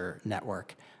sensor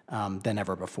network than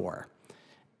ever before.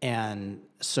 And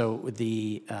so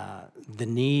the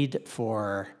need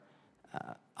for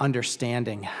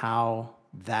understanding how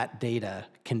that data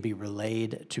can be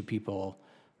relayed to people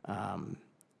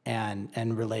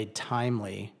and relayed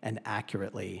timely and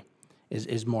accurately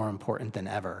is more important than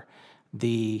ever.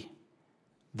 The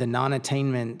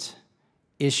non-attainment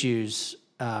issues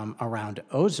around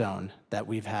ozone that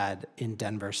we've had in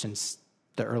Denver since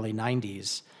the early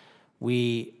 90s,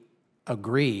 we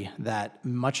agree that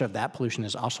much of that pollution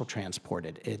is also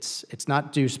transported. It's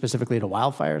not due specifically to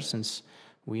wildfires, since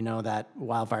we know that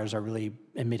wildfires are really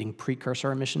emitting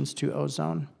precursor emissions to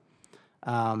ozone,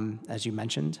 as you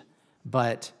mentioned,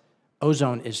 but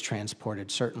ozone is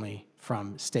transported certainly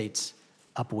from states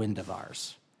upwind of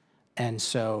ours. And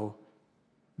so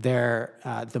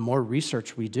the more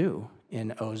research we do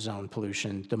in ozone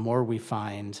pollution, the more we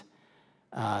find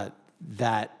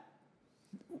that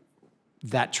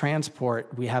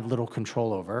transport we have little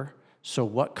control over. So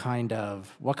what kind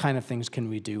of things can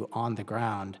we do on the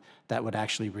ground that would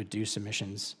actually reduce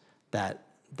emissions that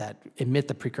emit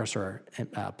the precursor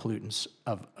pollutants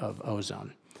of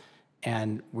ozone?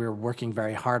 And we're working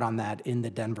very hard on that in the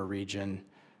Denver region,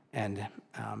 and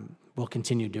we'll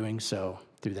continue doing so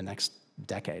through the next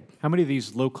decade. How many of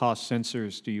these low-cost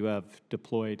sensors do you have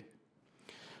deployed?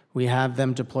 We have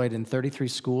them deployed in 33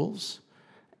 schools,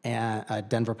 and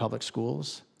Denver public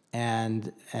schools,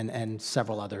 and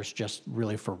several others, just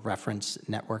really for reference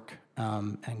network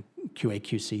and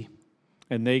QA/QC.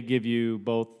 And they give you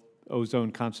both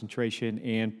ozone concentration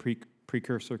and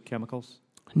precursor chemicals?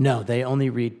 No, they only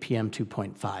read PM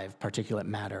 2.5, particulate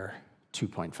matter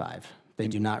 2.5. They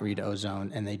do not read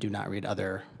ozone, and they do not read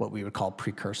other, what we would call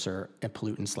precursor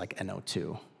pollutants like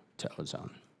NO2 to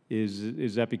ozone.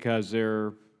 Is that because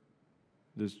are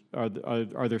there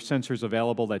sensors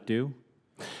available that do?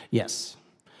 Yes.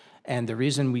 And the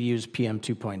reason we use PM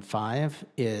 2.5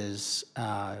 is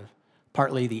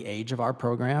partly the age of our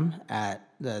program. At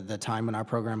the time when our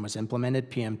program was implemented,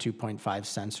 PM 2.5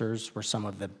 sensors were some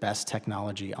of the best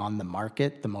technology on the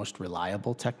market, the most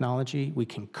reliable technology. We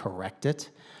can correct it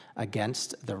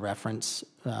against the reference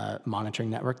monitoring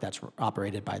network that's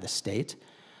operated by the state.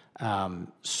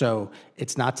 So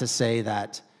it's not to say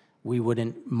that we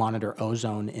wouldn't monitor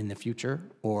ozone in the future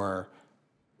or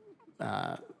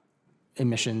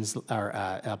emissions or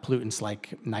pollutants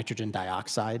like nitrogen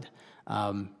dioxide.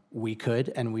 We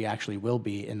could, and we actually will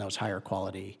be in those higher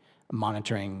quality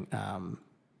monitoring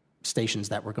stations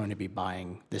that we're going to be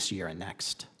buying this year and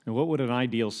next. And what would an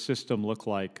ideal system look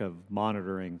like of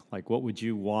monitoring? Like, what would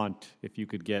you want if you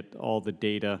could get all the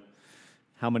data?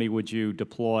 How many would you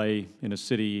deploy in a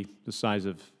city the size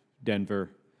of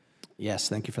Denver? Yes,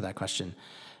 thank you for that question.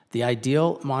 The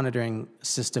ideal monitoring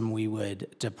system we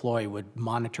would deploy would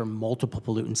monitor multiple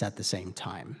pollutants at the same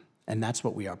time, and that's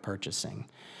what we are purchasing.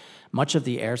 Much of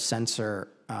the air sensor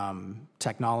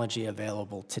technology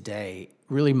available today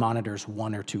really monitors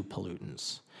one or two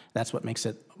pollutants. That's what makes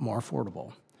it more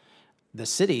affordable. The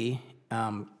city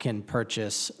can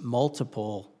purchase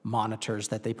multiple monitors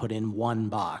that they put in one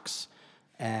box,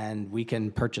 and we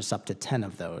can purchase up to 10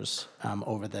 of those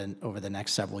over the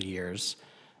next several years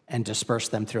and disperse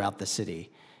them throughout the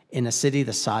city. In a city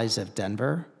the size of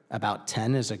Denver, about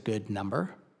 10 is a good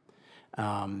number.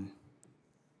 And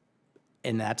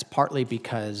that's partly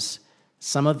because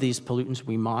some of these pollutants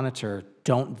we monitor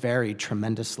don't vary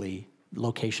tremendously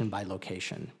location by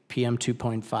location. PM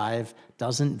 2.5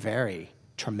 doesn't vary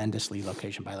tremendously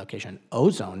location by location.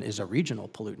 Ozone is a regional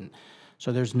pollutant,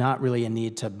 so there's not really a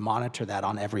need to monitor that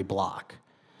on every block.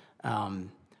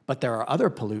 But there are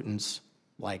other pollutants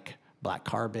like black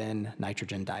carbon,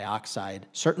 nitrogen dioxide,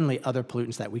 certainly other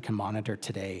pollutants that we can monitor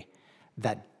today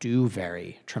that do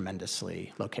vary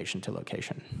tremendously location to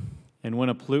location. And when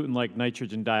a pollutant like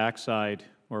nitrogen dioxide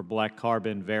or black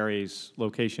carbon varies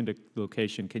location to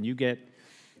location, can you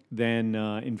then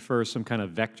infer some kind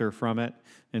of vector from it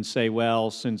and say,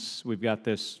 well, since we've got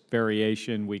this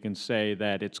variation, we can say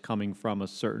that it's coming from a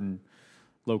certain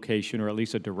location or at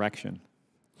least a direction?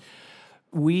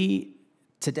 We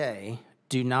today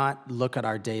do not look at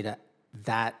our data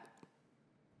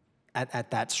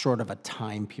at that short of a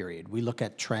time period. We look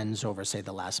at trends over, say,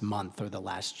 the last month or the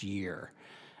last year.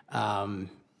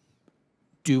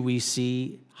 Do we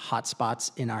see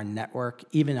hotspots in our network,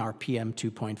 even our PM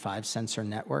 2.5 sensor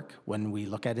network, when we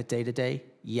look at it day to day?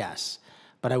 Yes.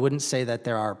 But I wouldn't say that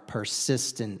there are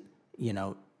persistent,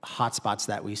 hotspots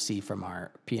that we see from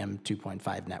our PM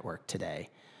 2.5 network today.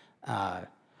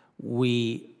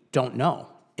 We don't know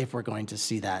if we're going to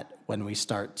see that when we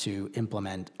start to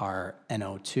implement our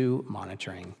NO2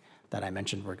 monitoring that I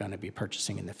mentioned we're going to be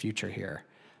purchasing in the future here.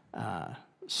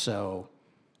 So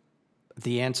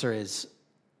the answer is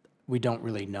we don't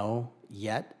really know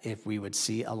yet if we would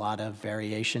see a lot of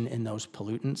variation in those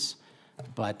pollutants,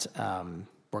 but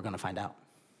we're going to find out.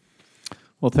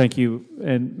 Well, thank you.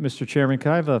 And Mr. Chairman,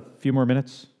 can I have a few more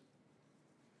minutes?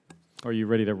 Or are you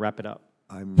ready to wrap it up?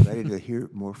 I'm ready to hear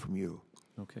more from you.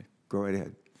 Okay. Go right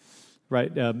ahead.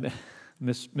 Right,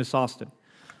 Ms. Austin.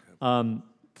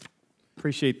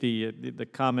 Appreciate the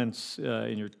comments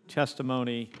in your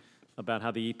testimony about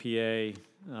how the EPA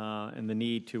and the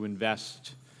need to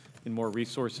invest in more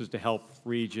resources to help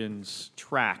regions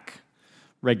track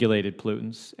regulated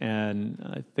pollutants. And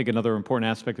I think another important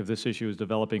aspect of this issue is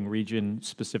developing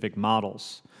region-specific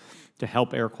models to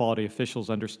help air quality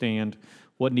officials understand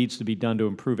what needs to be done to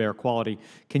improve air quality.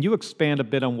 Can you expand a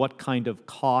bit on what kind of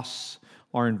costs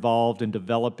are involved in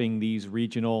developing these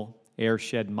regional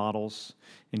airshed models?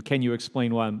 And can you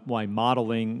explain why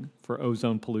modeling for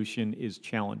ozone pollution is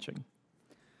challenging?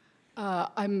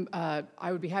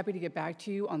 I would be happy to get back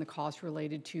to you on the cost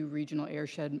related to regional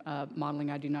airshed modeling.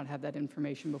 I do not have that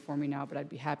information before me now, but I'd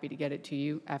be happy to get it to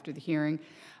you after the hearing.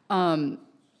 And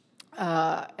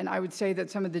I would say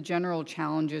that some of the general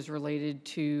challenges related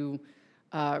to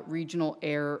regional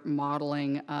air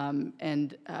modeling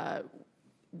and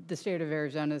the state of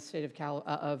Arizona, the state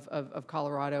of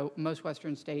Colorado, most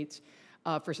Western states,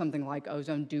 for something like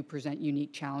ozone do present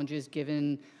unique challenges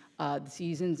given the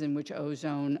seasons in which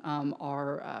ozone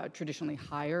are traditionally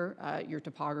higher. Your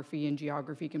topography and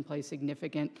geography can play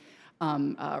significant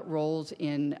roles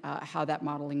in how that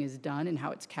modeling is done and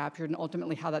how it's captured and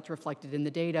ultimately how that's reflected in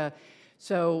the data.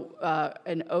 So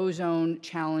an ozone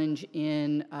challenge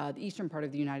in the eastern part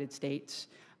of the United States,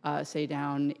 say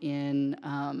down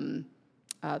in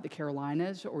the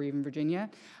Carolinas or even Virginia,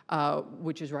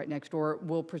 which is right next door,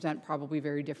 will present probably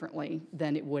very differently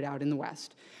than it would out in the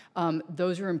West.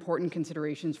 Those are important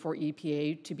considerations for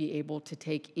EPA to be able to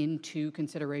take into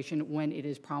consideration when it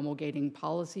is promulgating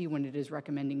policy, when it is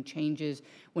recommending changes,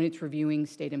 when it's reviewing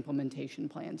state implementation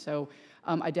plans. So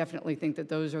I definitely think that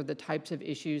those are the types of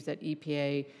issues that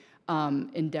EPA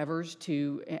endeavors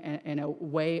to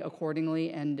weigh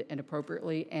accordingly and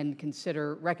appropriately, and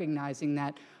consider recognizing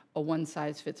that a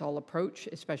one-size-fits-all approach,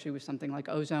 especially with something like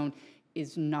ozone,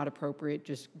 is not appropriate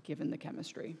just given the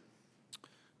chemistry.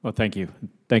 Well, thank you.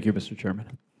 Thank you, Mr.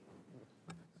 Chairman.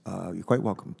 You're quite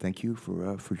welcome. Thank you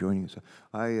for joining us.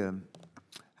 I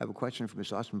have a question for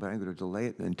Ms. Austin, but I'm going to delay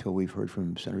it until we've heard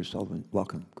from Senator Sullivan.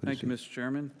 Welcome. Good Thank you, Mr.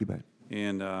 Chairman. You bet.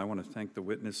 And I want to thank the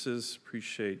witnesses.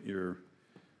 Appreciate your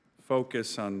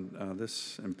focus on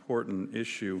this important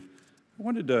issue. I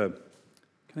wanted to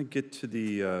kind of get to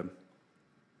the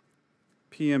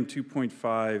PM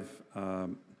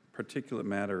 2.5 particulate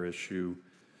matter issue.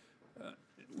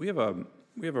 We have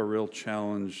a real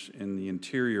challenge in the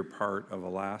interior part of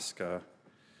Alaska.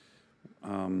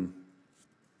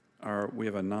 We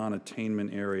have a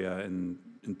non-attainment area in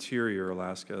interior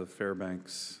Alaska, the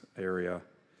Fairbanks area.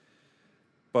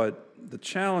 But the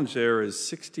challenge there is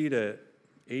 60 to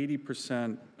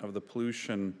 80% of the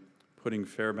pollution putting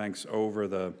Fairbanks over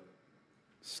the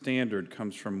standard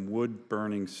comes from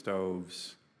wood-burning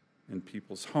stoves in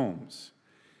people's homes.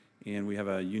 And we have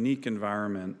a unique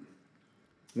environment,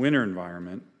 winter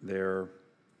environment there.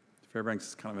 Fairbanks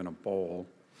is kind of in a bowl.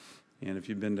 And if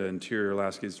you've been to interior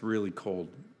Alaska, it's really cold,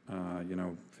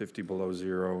 50 below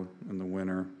zero in the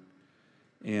winter.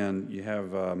 And you have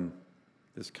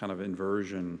this kind of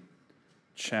inversion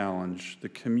challenge. The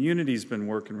community's been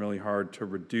working really hard to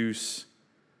reduce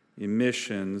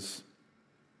emissions,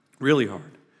 really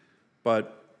hard.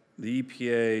 But the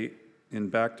EPA, in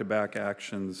back-to-back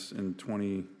actions in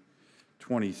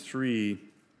 2023,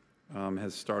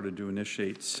 has started to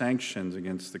initiate sanctions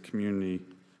against the community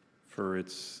for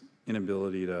its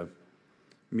inability to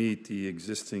meet the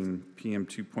existing PM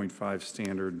 2.5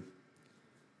 standard,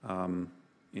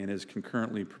 and has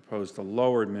concurrently proposed to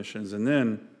lower emissions, and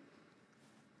then,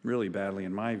 really badly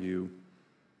in my view,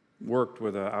 worked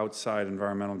with an outside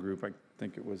environmental group, I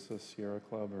think it was the Sierra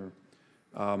Club, or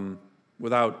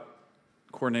without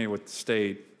coordinating with the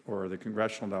state or the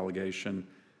congressional delegation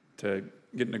to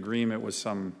get an agreement with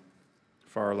some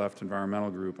far-left environmental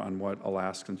group on what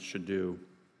Alaskans should do.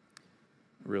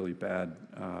 Really bad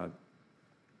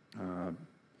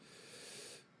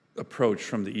approach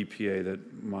from the EPA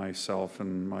that myself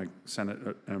and my Senate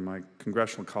and my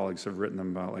congressional colleagues have written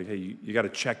them about, like, hey, you got to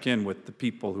check in with the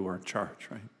people who are in charge,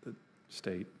 right, the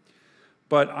state.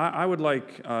 But I would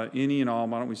like any and all,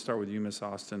 why don't we start with you, Ms.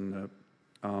 Austin,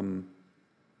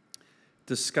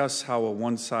 discuss how a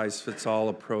one-size-fits-all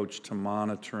approach to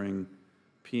monitoring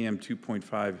PM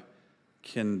 2.5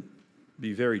 can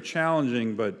be very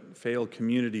challenging, but fail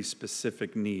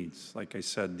community-specific needs. Like I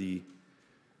said, the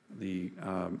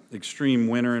extreme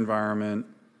winter environment,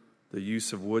 the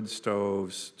use of wood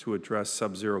stoves to address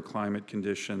sub-zero climate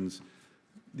conditions,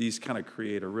 these kind of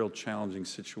create a real challenging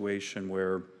situation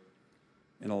where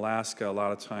in Alaska, a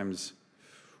lot of times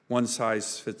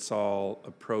one-size-fits-all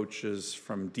approaches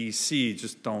from DC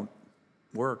just don't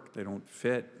work, they don't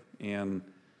fit, and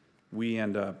we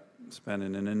end up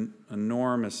spending an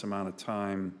enormous amount of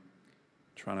time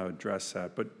trying to address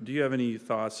that. But do you have any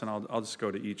thoughts? And I'll just go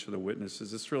to each of the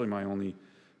witnesses. It's really my only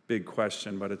big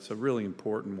question, but it's a really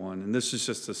important one. And this is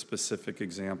just a specific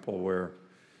example where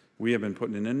we have been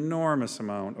putting an enormous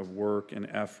amount of work and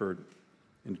effort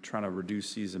into trying to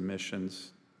reduce these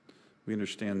emissions. We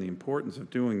understand the importance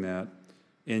of doing that,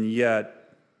 and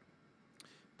yet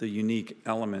the unique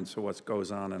elements of what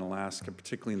goes on in Alaska,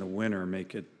 particularly in the winter,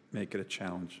 make it a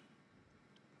challenge.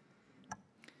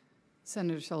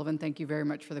 Senator Sullivan, thank you very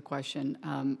much for the question.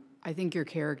 I think your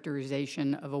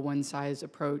characterization of a one-size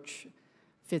approach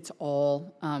fits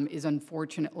all is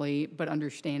unfortunately, but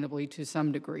understandably to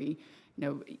some degree,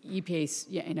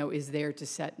 EPA, is there to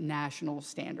set national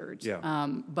standards. Yeah.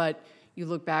 But you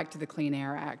look back to the Clean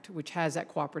Air Act, which has that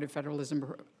cooperative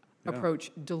federalism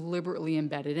approach deliberately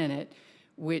embedded in it,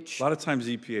 which a lot of times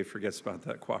EPA forgets about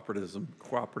that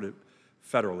cooperative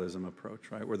federalism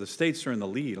approach, right? Where the states are in the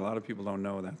lead. A lot of people don't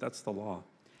know that. That's the law.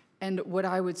 And what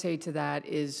I would say to that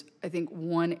is, I think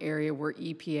one area where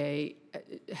EPA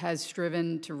has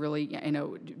striven to really,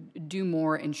 do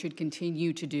more and should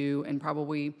continue to do, and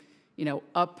probably,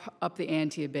 up the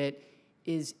ante a bit,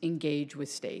 is engage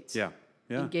with states. Yeah.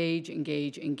 Yeah.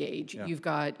 Engage. Yeah. You've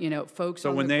got, folks. So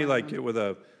on when the they ground. get with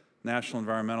a national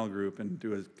environmental group and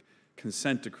do a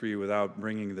consent decree without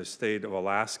bringing the state of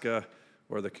Alaska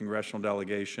or the congressional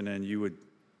delegation in, you would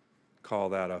call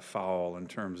that a foul in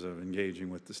terms of engaging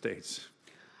with the states.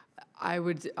 I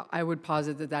would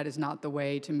posit that is not the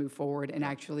way to move forward and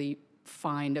actually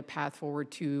find a path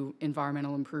forward to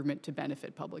environmental improvement to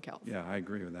benefit public health. Yeah, I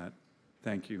agree with that.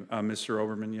 Thank you. Mr.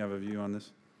 Oberman, you have a view on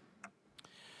this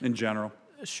in general?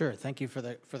 Sure. Thank you for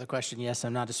the question. Yes,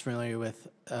 I'm not as familiar with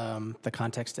the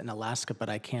context in Alaska, but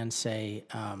I can say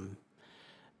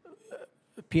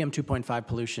PM 2.5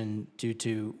 pollution due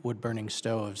to wood-burning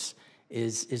stoves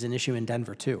is an issue in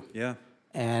Denver, too. Yeah.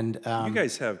 And you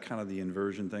guys have kind of the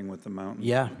inversion thing with the mountains.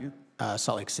 Yeah. Don't you?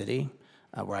 Salt Lake City,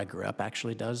 where I grew up,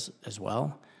 actually does as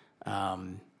well.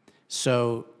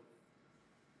 So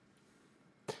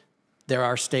there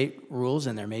are state rules,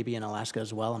 and there may be in Alaska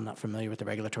as well. I'm not familiar with the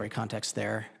regulatory context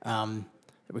there.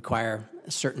 That require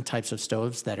certain types of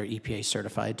stoves that are EPA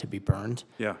certified to be burned.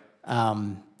 Yeah.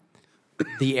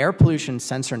 The air pollution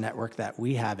sensor network that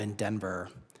we have in Denver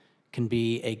can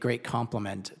be a great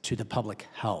complement to the public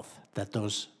health that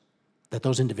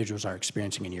those individuals are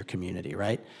experiencing in your community,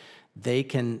 right? They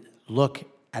can look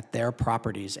at their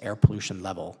property's air pollution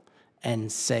level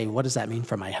and say, what does that mean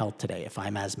for my health today? If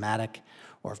I'm asthmatic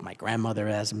or if my grandmother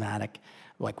is asthmatic,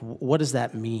 like, what does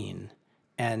that mean?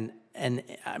 And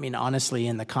I mean, honestly,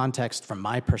 in the context from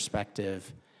my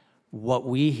perspective, what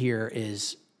we hear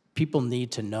is people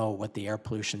need to know what the air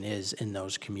pollution is in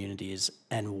those communities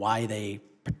and why they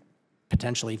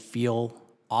potentially feel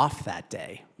off that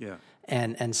day. Yeah.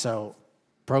 And so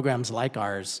programs like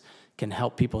ours can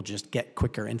help people just get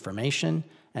quicker information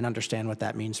and understand what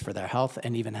that means for their health,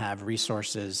 and even have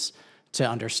resources to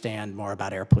understand more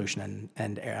about air pollution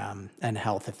and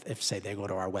health if say they go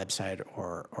to our website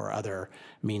or other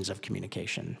means of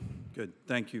communication. Good,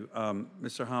 thank you.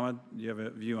 Mr. Hamad, do you have a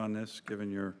view on this,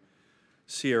 given your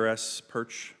CRS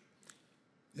perch?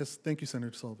 Yes, thank you,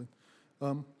 Senator Sullivan.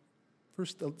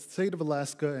 First, the state of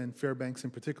Alaska and Fairbanks in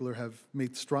particular have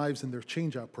made strides in their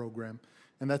change-out program,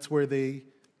 and that's where they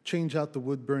change out the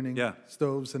wood-burning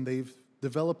stoves, and they've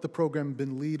developed the program,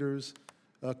 been leaders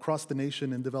across the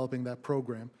nation in developing that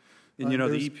program. And you know,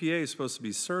 the EPA is supposed to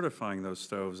be certifying those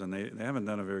stoves, and they haven't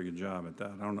done a very good job at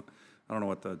that. I don't know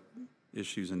what the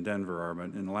issues in Denver are,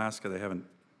 but in Alaska, they haven't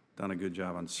done a good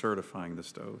job on certifying the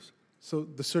stoves. So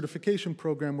the certification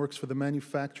program works for the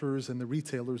manufacturers and the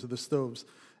retailers of the stoves.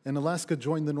 And Alaska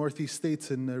joined the Northeast states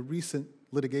in a recent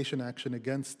litigation action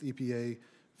against EPA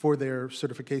for their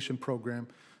certification program.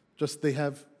 Just they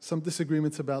have some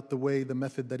disagreements about the way, the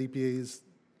method that EPA is.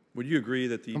 Would you agree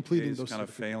that the EPA completing is those kind of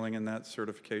failing in that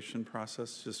certification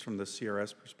process, just from the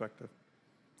CRS perspective?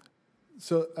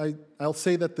 So I'll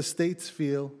say that the states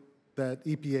feel that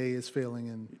EPA is failing,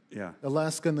 and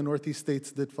Alaska and the Northeast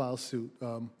states did file suit.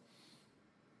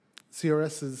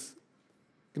 CRS is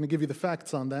going to give you the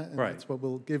facts on that, and that's what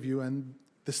we'll give you. And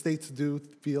the states do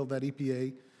feel that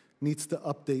EPA needs to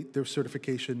update their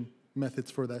certification methods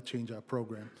for that change-out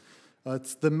program.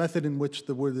 It's the method in which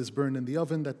the wood is burned in the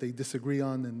oven that they disagree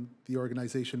on in the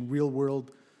organization.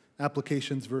 Real-world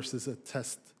applications versus a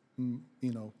test,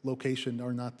 location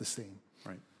are not the same.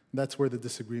 Right. That's where the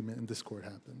disagreement and discord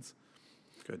happens.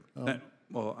 Good.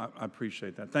 Well, I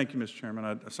appreciate that. Thank you, Mr. Chairman.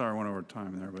 I'm sorry I went over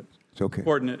time there, but it's okay.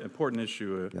 Important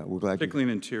issue, we're glad particularly in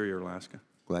interior Alaska.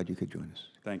 Glad you could join us.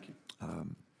 Thank you.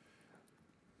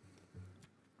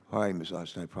 All right, Ms.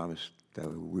 Austin, I promised that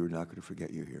we were not going to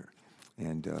forget you here.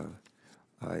 And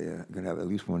I'm going to have at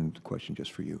least one question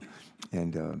just for you.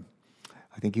 And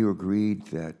I think you agreed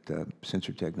that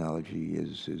sensor technology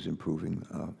is improving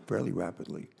fairly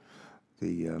rapidly.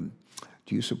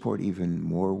 Do you support even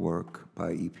more work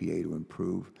by EPA to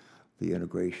improve the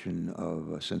integration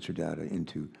of sensor data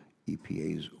into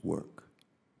EPA's work?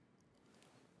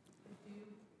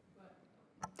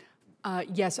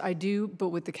 Yes, I do, but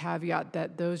with the caveat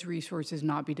that those resources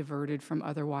not be diverted from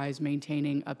otherwise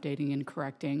maintaining, updating, and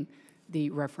correcting the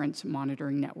reference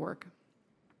monitoring network.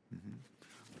 Mm-hmm.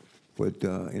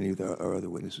 Would any of our other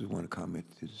witnesses want to comment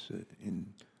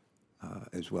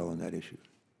as well on that issue?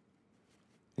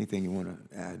 Anything you want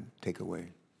to add, take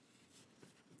away?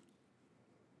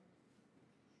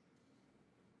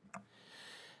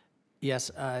 Yes,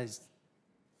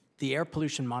 the air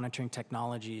pollution monitoring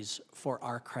technologies for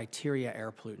our criteria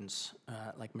air pollutants,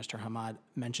 like Mr. Hamad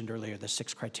mentioned earlier, the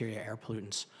 6 criteria air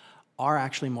pollutants, are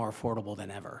actually more affordable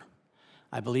than ever.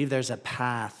 I believe there's a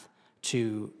path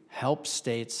to help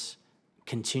states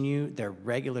continue their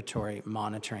regulatory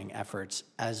monitoring efforts,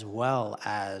 as well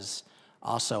as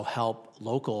also help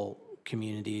local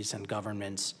communities and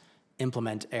governments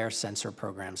implement air sensor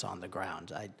programs on the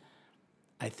ground.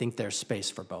 I think there's space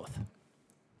for both.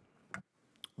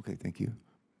 Okay, thank you.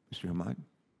 Mr. Hamad?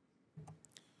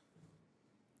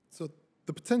 So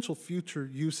the potential future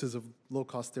uses of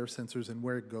low-cost air sensors and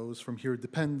where it goes from here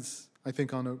depends, I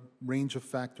think, on a range of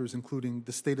factors, including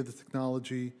the state of the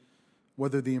technology,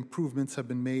 whether the improvements have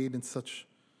been made and such.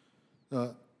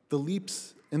 The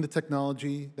leaps in the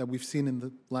technology that we've seen in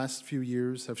the last few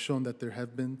years have shown that there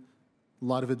have been a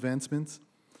lot of advancements.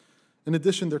 In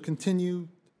addition, their continued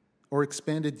or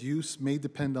expanded use may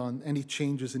depend on any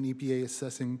changes in EPA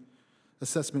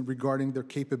assessment regarding their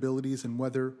capabilities and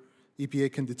whether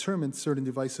EPA can determine certain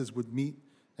devices would meet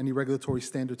any regulatory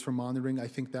standards for monitoring. I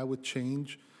think that would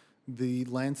change the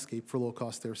landscape for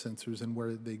low-cost air sensors and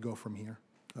where they go from here.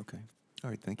 Okay. All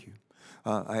right, thank you.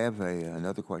 I have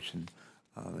another question,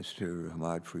 Mr.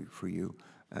 Hamad, for you,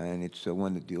 and it's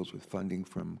one that deals with funding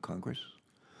from Congress.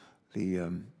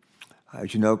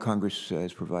 As you know, Congress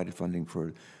has provided funding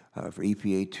for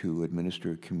EPA to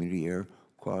administer community air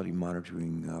quality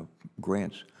monitoring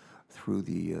grants through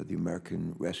the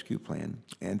American Rescue Plan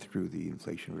and through the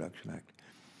Inflation Reduction Act.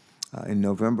 In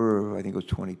November, I think it was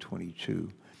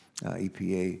 2022,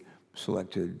 EPA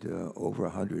selected over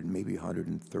 100, maybe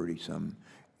 130 some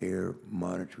air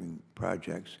monitoring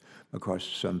projects across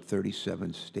some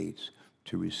 37 states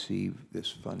to receive this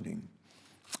funding.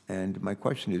 And my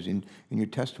question is, in your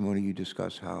testimony, you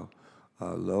discuss how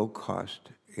low-cost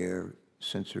air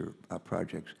sensor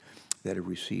projects that have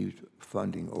received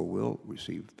funding or will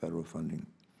receive federal funding.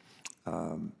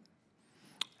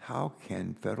 How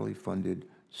can federally funded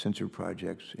sensor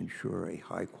projects ensure a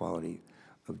high quality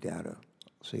of data?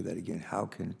 I'll say that again. How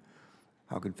can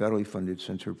federally funded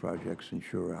sensor projects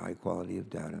ensure a high quality of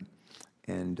data?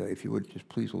 And if you would just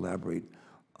please elaborate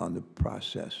on the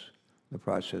process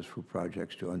for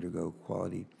projects to undergo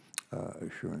quality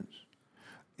assurance.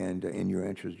 And in your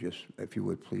answers, just if you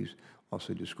would please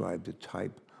also describe the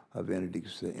type of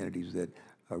entities that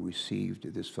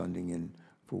received this funding and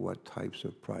for what types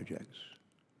of projects.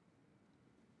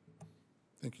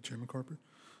 Thank you, Chairman Carper.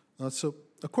 So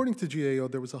according to GAO,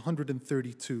 there was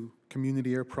 132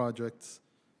 community air projects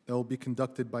that will be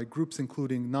conducted by groups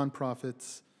including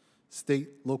nonprofits, state,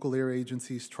 local air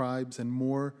agencies, tribes, and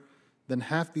more than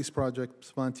half these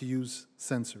projects plan to use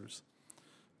sensors.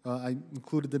 I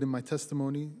included it in my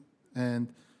testimony,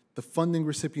 and the funding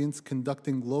recipients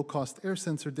conducting low-cost air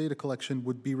sensor data collection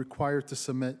would be required to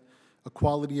submit a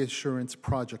quality assurance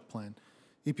project plan.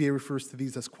 EPA refers to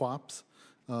these as QAPs.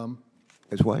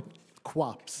 As what?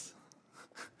 QAPs.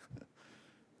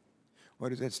 What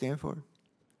does that stand for?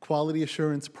 Quality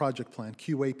Assurance Project Plan,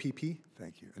 QAPP.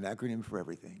 Thank you. An acronym for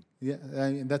everything. Yeah,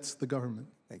 and that's the government.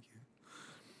 Thank you.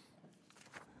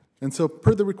 And so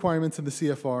per the requirements of the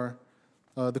CFR,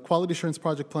 the Quality Assurance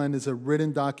Project Plan is a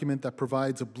written document that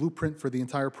provides a blueprint for the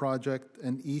entire project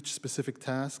and each specific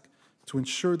task to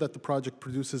ensure that the project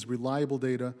produces reliable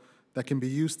data that can be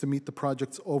used to meet the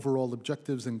project's overall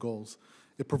objectives and goals.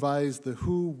 It provides the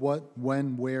who, what,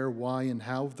 when, where, why, and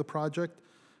how of the project.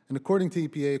 And according to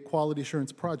EPA, a Quality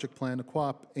Assurance Project Plan, a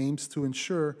QAP, aims to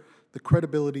ensure the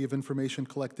credibility of information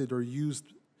collected or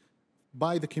used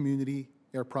by the community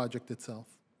air project itself.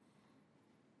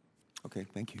 Okay,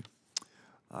 thank you.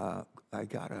 I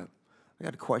got a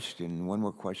question, one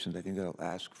more question that I think I'll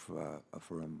ask for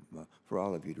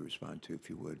all of you to respond to, if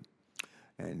you would.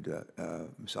 And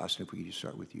Ms. Austin, if we could just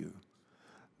start with you.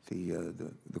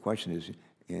 The question is,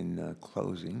 in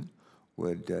closing,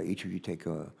 would each of you take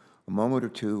a moment or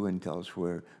two and tell us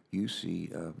where you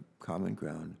see common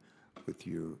ground with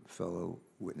your fellow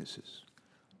witnesses?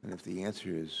 And if the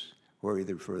answer is we're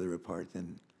either further apart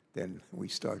than we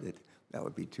started, that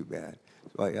would be too bad.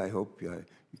 So I hope you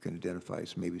can identify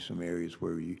maybe some areas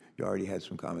where you already had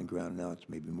some common ground. Now it's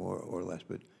maybe more or less,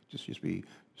 but just be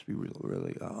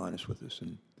really honest with us,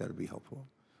 and that'll be helpful.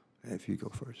 And if you go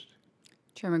first.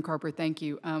 Chairman Carper, thank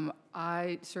you.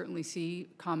 I certainly see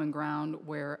common ground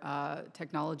where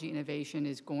technology innovation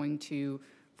is going to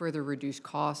further reduce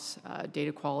costs.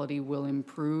 Data quality will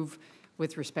improve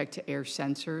with respect to air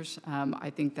sensors. I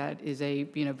think that is a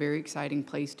very exciting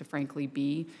place to frankly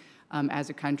be as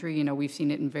a country. We've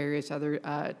seen it in various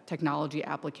other technology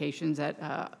applications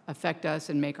that affect us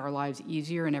and make our lives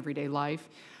easier in everyday life.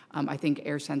 I think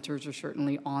air sensors are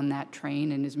certainly on that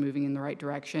train and is moving in the right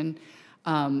direction.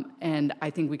 And I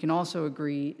think we can also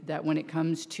agree that when it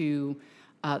comes to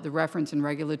the reference and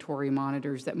regulatory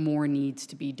monitors, that more needs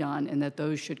to be done, and that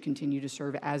those should continue to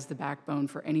serve as the backbone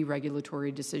for any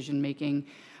regulatory decision-making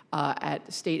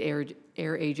at state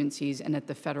air agencies and at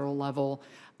the federal level.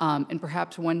 And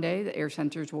perhaps one day the air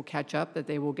sensors will catch up, that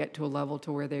they will get to a level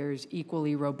to where there's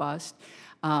equally robust.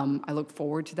 I look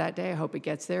forward to that day. I hope it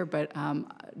gets there, but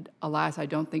alas, I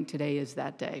don't think today is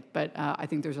that day. But I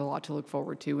think there's a lot to look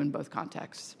forward to in both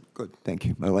contexts. Good, thank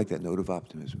you. I like that note of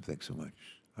optimism. Thanks so much.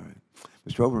 All right.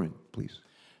 Mr. Oberman, please.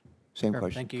 Same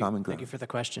question, Thank you. common ground. Thank you for the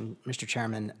question, Mr.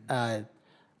 Chairman. I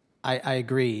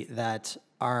agree that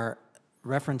our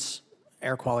reference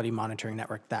air quality monitoring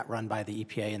network that run by the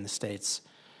EPA in the states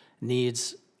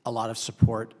needs a lot of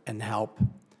support and help.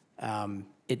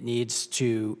 It needs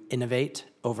to innovate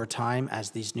over time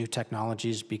as these new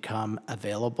technologies become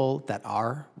available that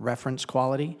are reference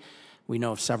quality. We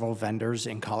know of several vendors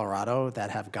in Colorado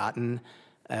that have gotten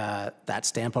that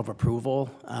stamp of approval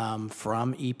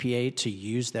from EPA to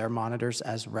use their monitors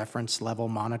as reference level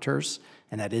monitors.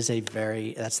 And that is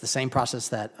that's the same process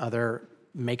that other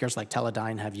makers like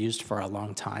Teledyne have used for a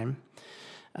long time.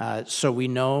 So we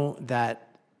know that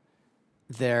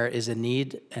there is a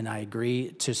need, and I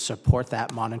agree, to support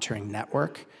that monitoring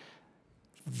network.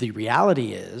 The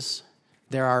reality is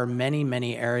there are many,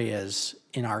 many areas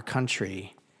in our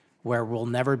country where we'll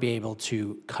never be able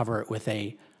to cover it with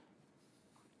a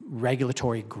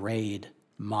regulatory grade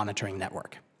monitoring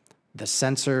network. The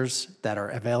sensors that are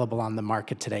available on the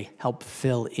market today help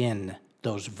fill in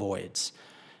those voids.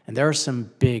 And there are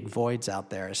some big voids out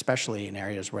there, especially in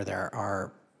areas where there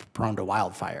are prone to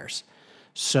wildfires.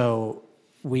 So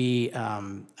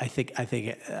I think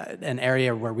an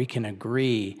area where we can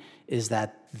agree is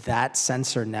that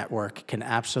sensor network can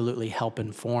absolutely help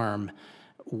inform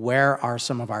where are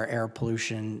some of our air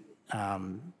pollution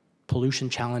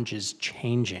challenges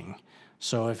changing.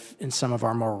 So if in some of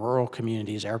our more rural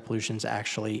communities, air pollution is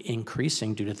actually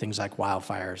increasing due to things like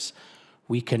wildfires,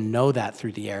 we can know that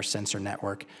through the air sensor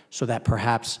network so that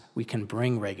perhaps we can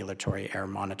bring regulatory air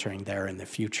monitoring there in the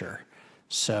future.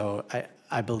 So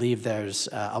I believe there's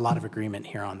a lot of agreement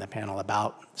here on the panel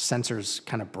about sensors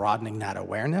kind of broadening that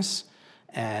awareness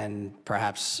and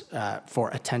perhaps for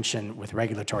attention with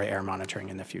regulatory air monitoring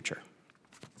in the future.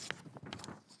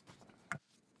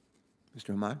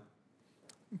 Mr. Ahmad?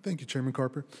 Thank you, Chairman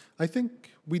Carper. I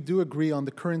think we do agree on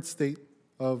the current state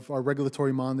of our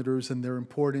regulatory monitors and their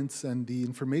importance and the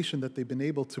information that they've been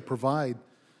able to provide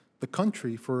the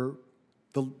country for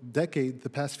the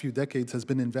past few decades has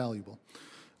been invaluable.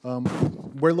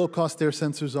 Where low-cost air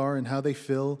sensors are and how they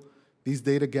fill these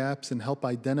data gaps and help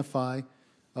identify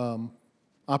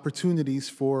opportunities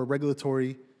for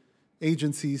regulatory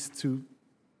agencies to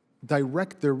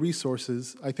direct their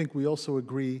resources, I think we also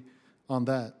agree on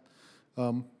that.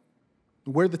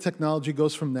 Where the technology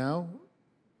goes from now,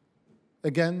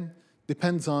 again,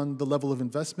 depends on the level of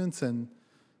investments and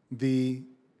the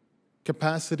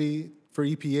capacity for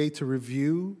EPA to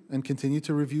review and continue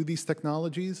to review these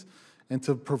technologies and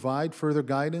to provide further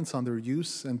guidance on their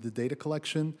use and the data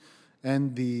collection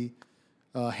and the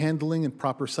handling and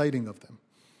proper siting of them.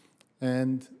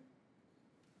 And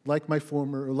like my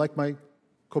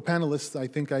co-panelists, I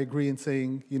think I agree in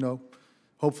saying,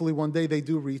 hopefully one day they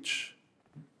do reach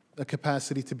a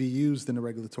capacity to be used in a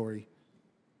regulatory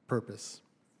purpose.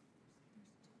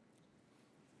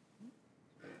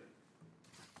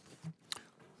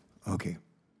 Okay,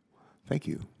 thank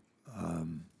you.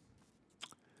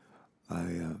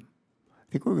 I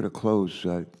think we're going to close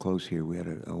here. We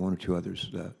had one or two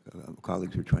others,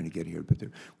 colleagues who are trying to get here, but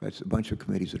there's a bunch of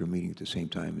committees that are meeting at the same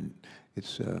time, and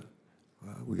it's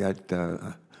we got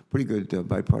a pretty good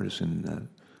bipartisan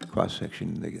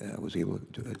cross-section that was able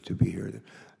to be here,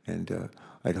 and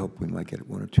I'd hope we might get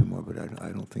one or two more, but I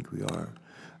don't think we are.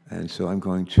 And so I'm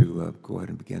going to go ahead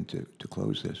and begin to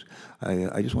close this.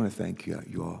 I just want to thank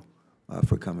you all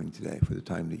for coming today, for the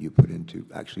time that you put into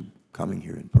actually coming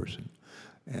here in person,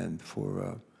 and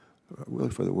for really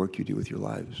for the work you do with your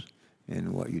lives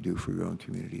and what you do for your own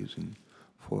communities and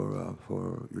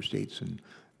for your states and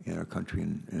our country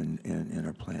and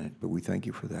our planet. But we thank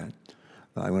you for that.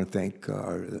 I want to thank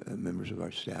our members of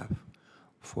our staff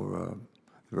for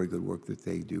the very good work that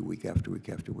they do week after week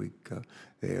after week.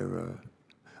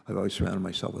 I've always surrounded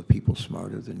myself with people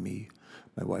smarter than me.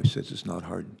 My wife says it's not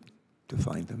hard to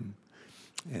find them.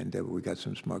 And we got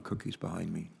some smart cookies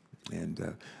behind me.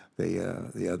 And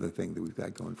the other thing that we've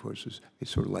got going for us is they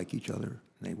sort of like each other,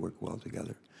 and they work well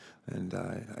together. And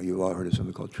you've all heard of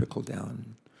something called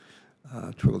trickle-down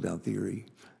theory.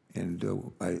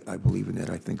 And I believe in that.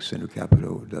 I think Senator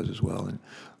Capito does as well. And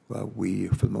we,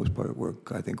 for the most part,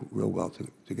 work, I think, real well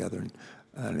together.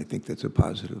 And I think that's a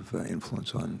positive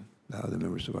influence on the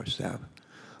members of our staff.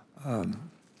 I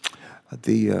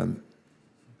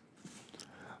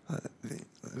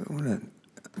want to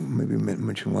maybe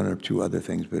mention one or two other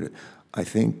things, but I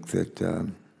think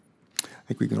that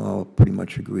we can all pretty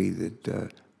much agree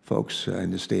that folks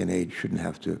in this day and age shouldn't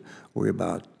have to worry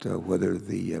about whether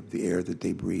the air that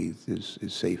they breathe is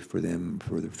safe for them,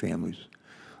 for their families,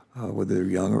 whether they're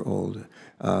young or old.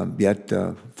 Yet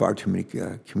far too many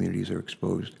communities are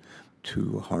exposed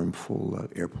to harmful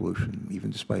air pollution,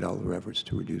 even despite all their efforts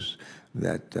to reduce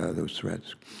those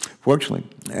threats. Fortunately,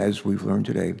 as we've learned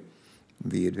today,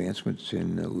 the advancements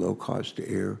in low-cost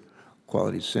air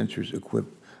quality sensors equip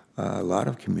a lot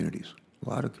of communities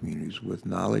with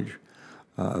knowledge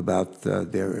about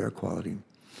their air quality.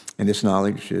 And this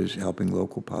knowledge is helping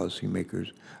local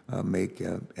policymakers make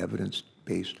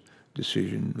evidence-based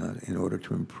decisions in order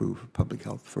to improve public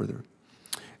health further.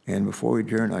 And before we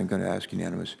adjourn, I'm going to ask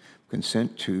unanimous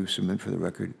consent to submit for the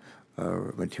record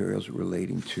materials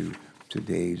relating to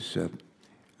today's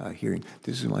hearing.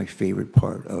 This is my favorite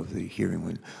part of the hearing,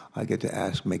 when I get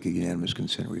to make a unanimous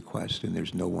consent request and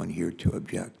there's no one here to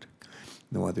object,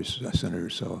 no other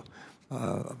senators. So,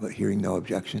 but hearing no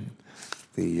objection,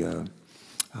 I'm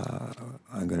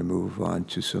going to move on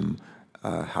to some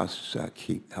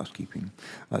housekeeping.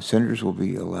 Senators will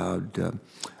be allowed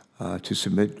to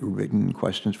submit written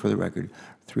questions for the record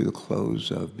through the close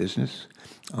of business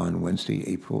on Wednesday,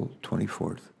 April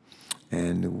 24th.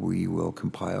 And we will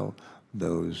compile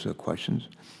those questions.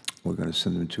 We're going to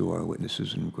send them to our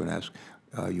witnesses, and we're going to ask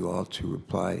you all to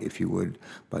reply, if you would,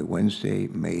 by Wednesday,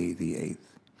 May the 8th.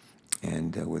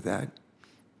 And with that,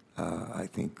 I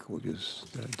think we'll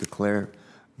just declare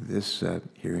this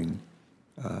hearing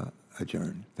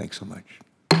adjourned. Thanks so much.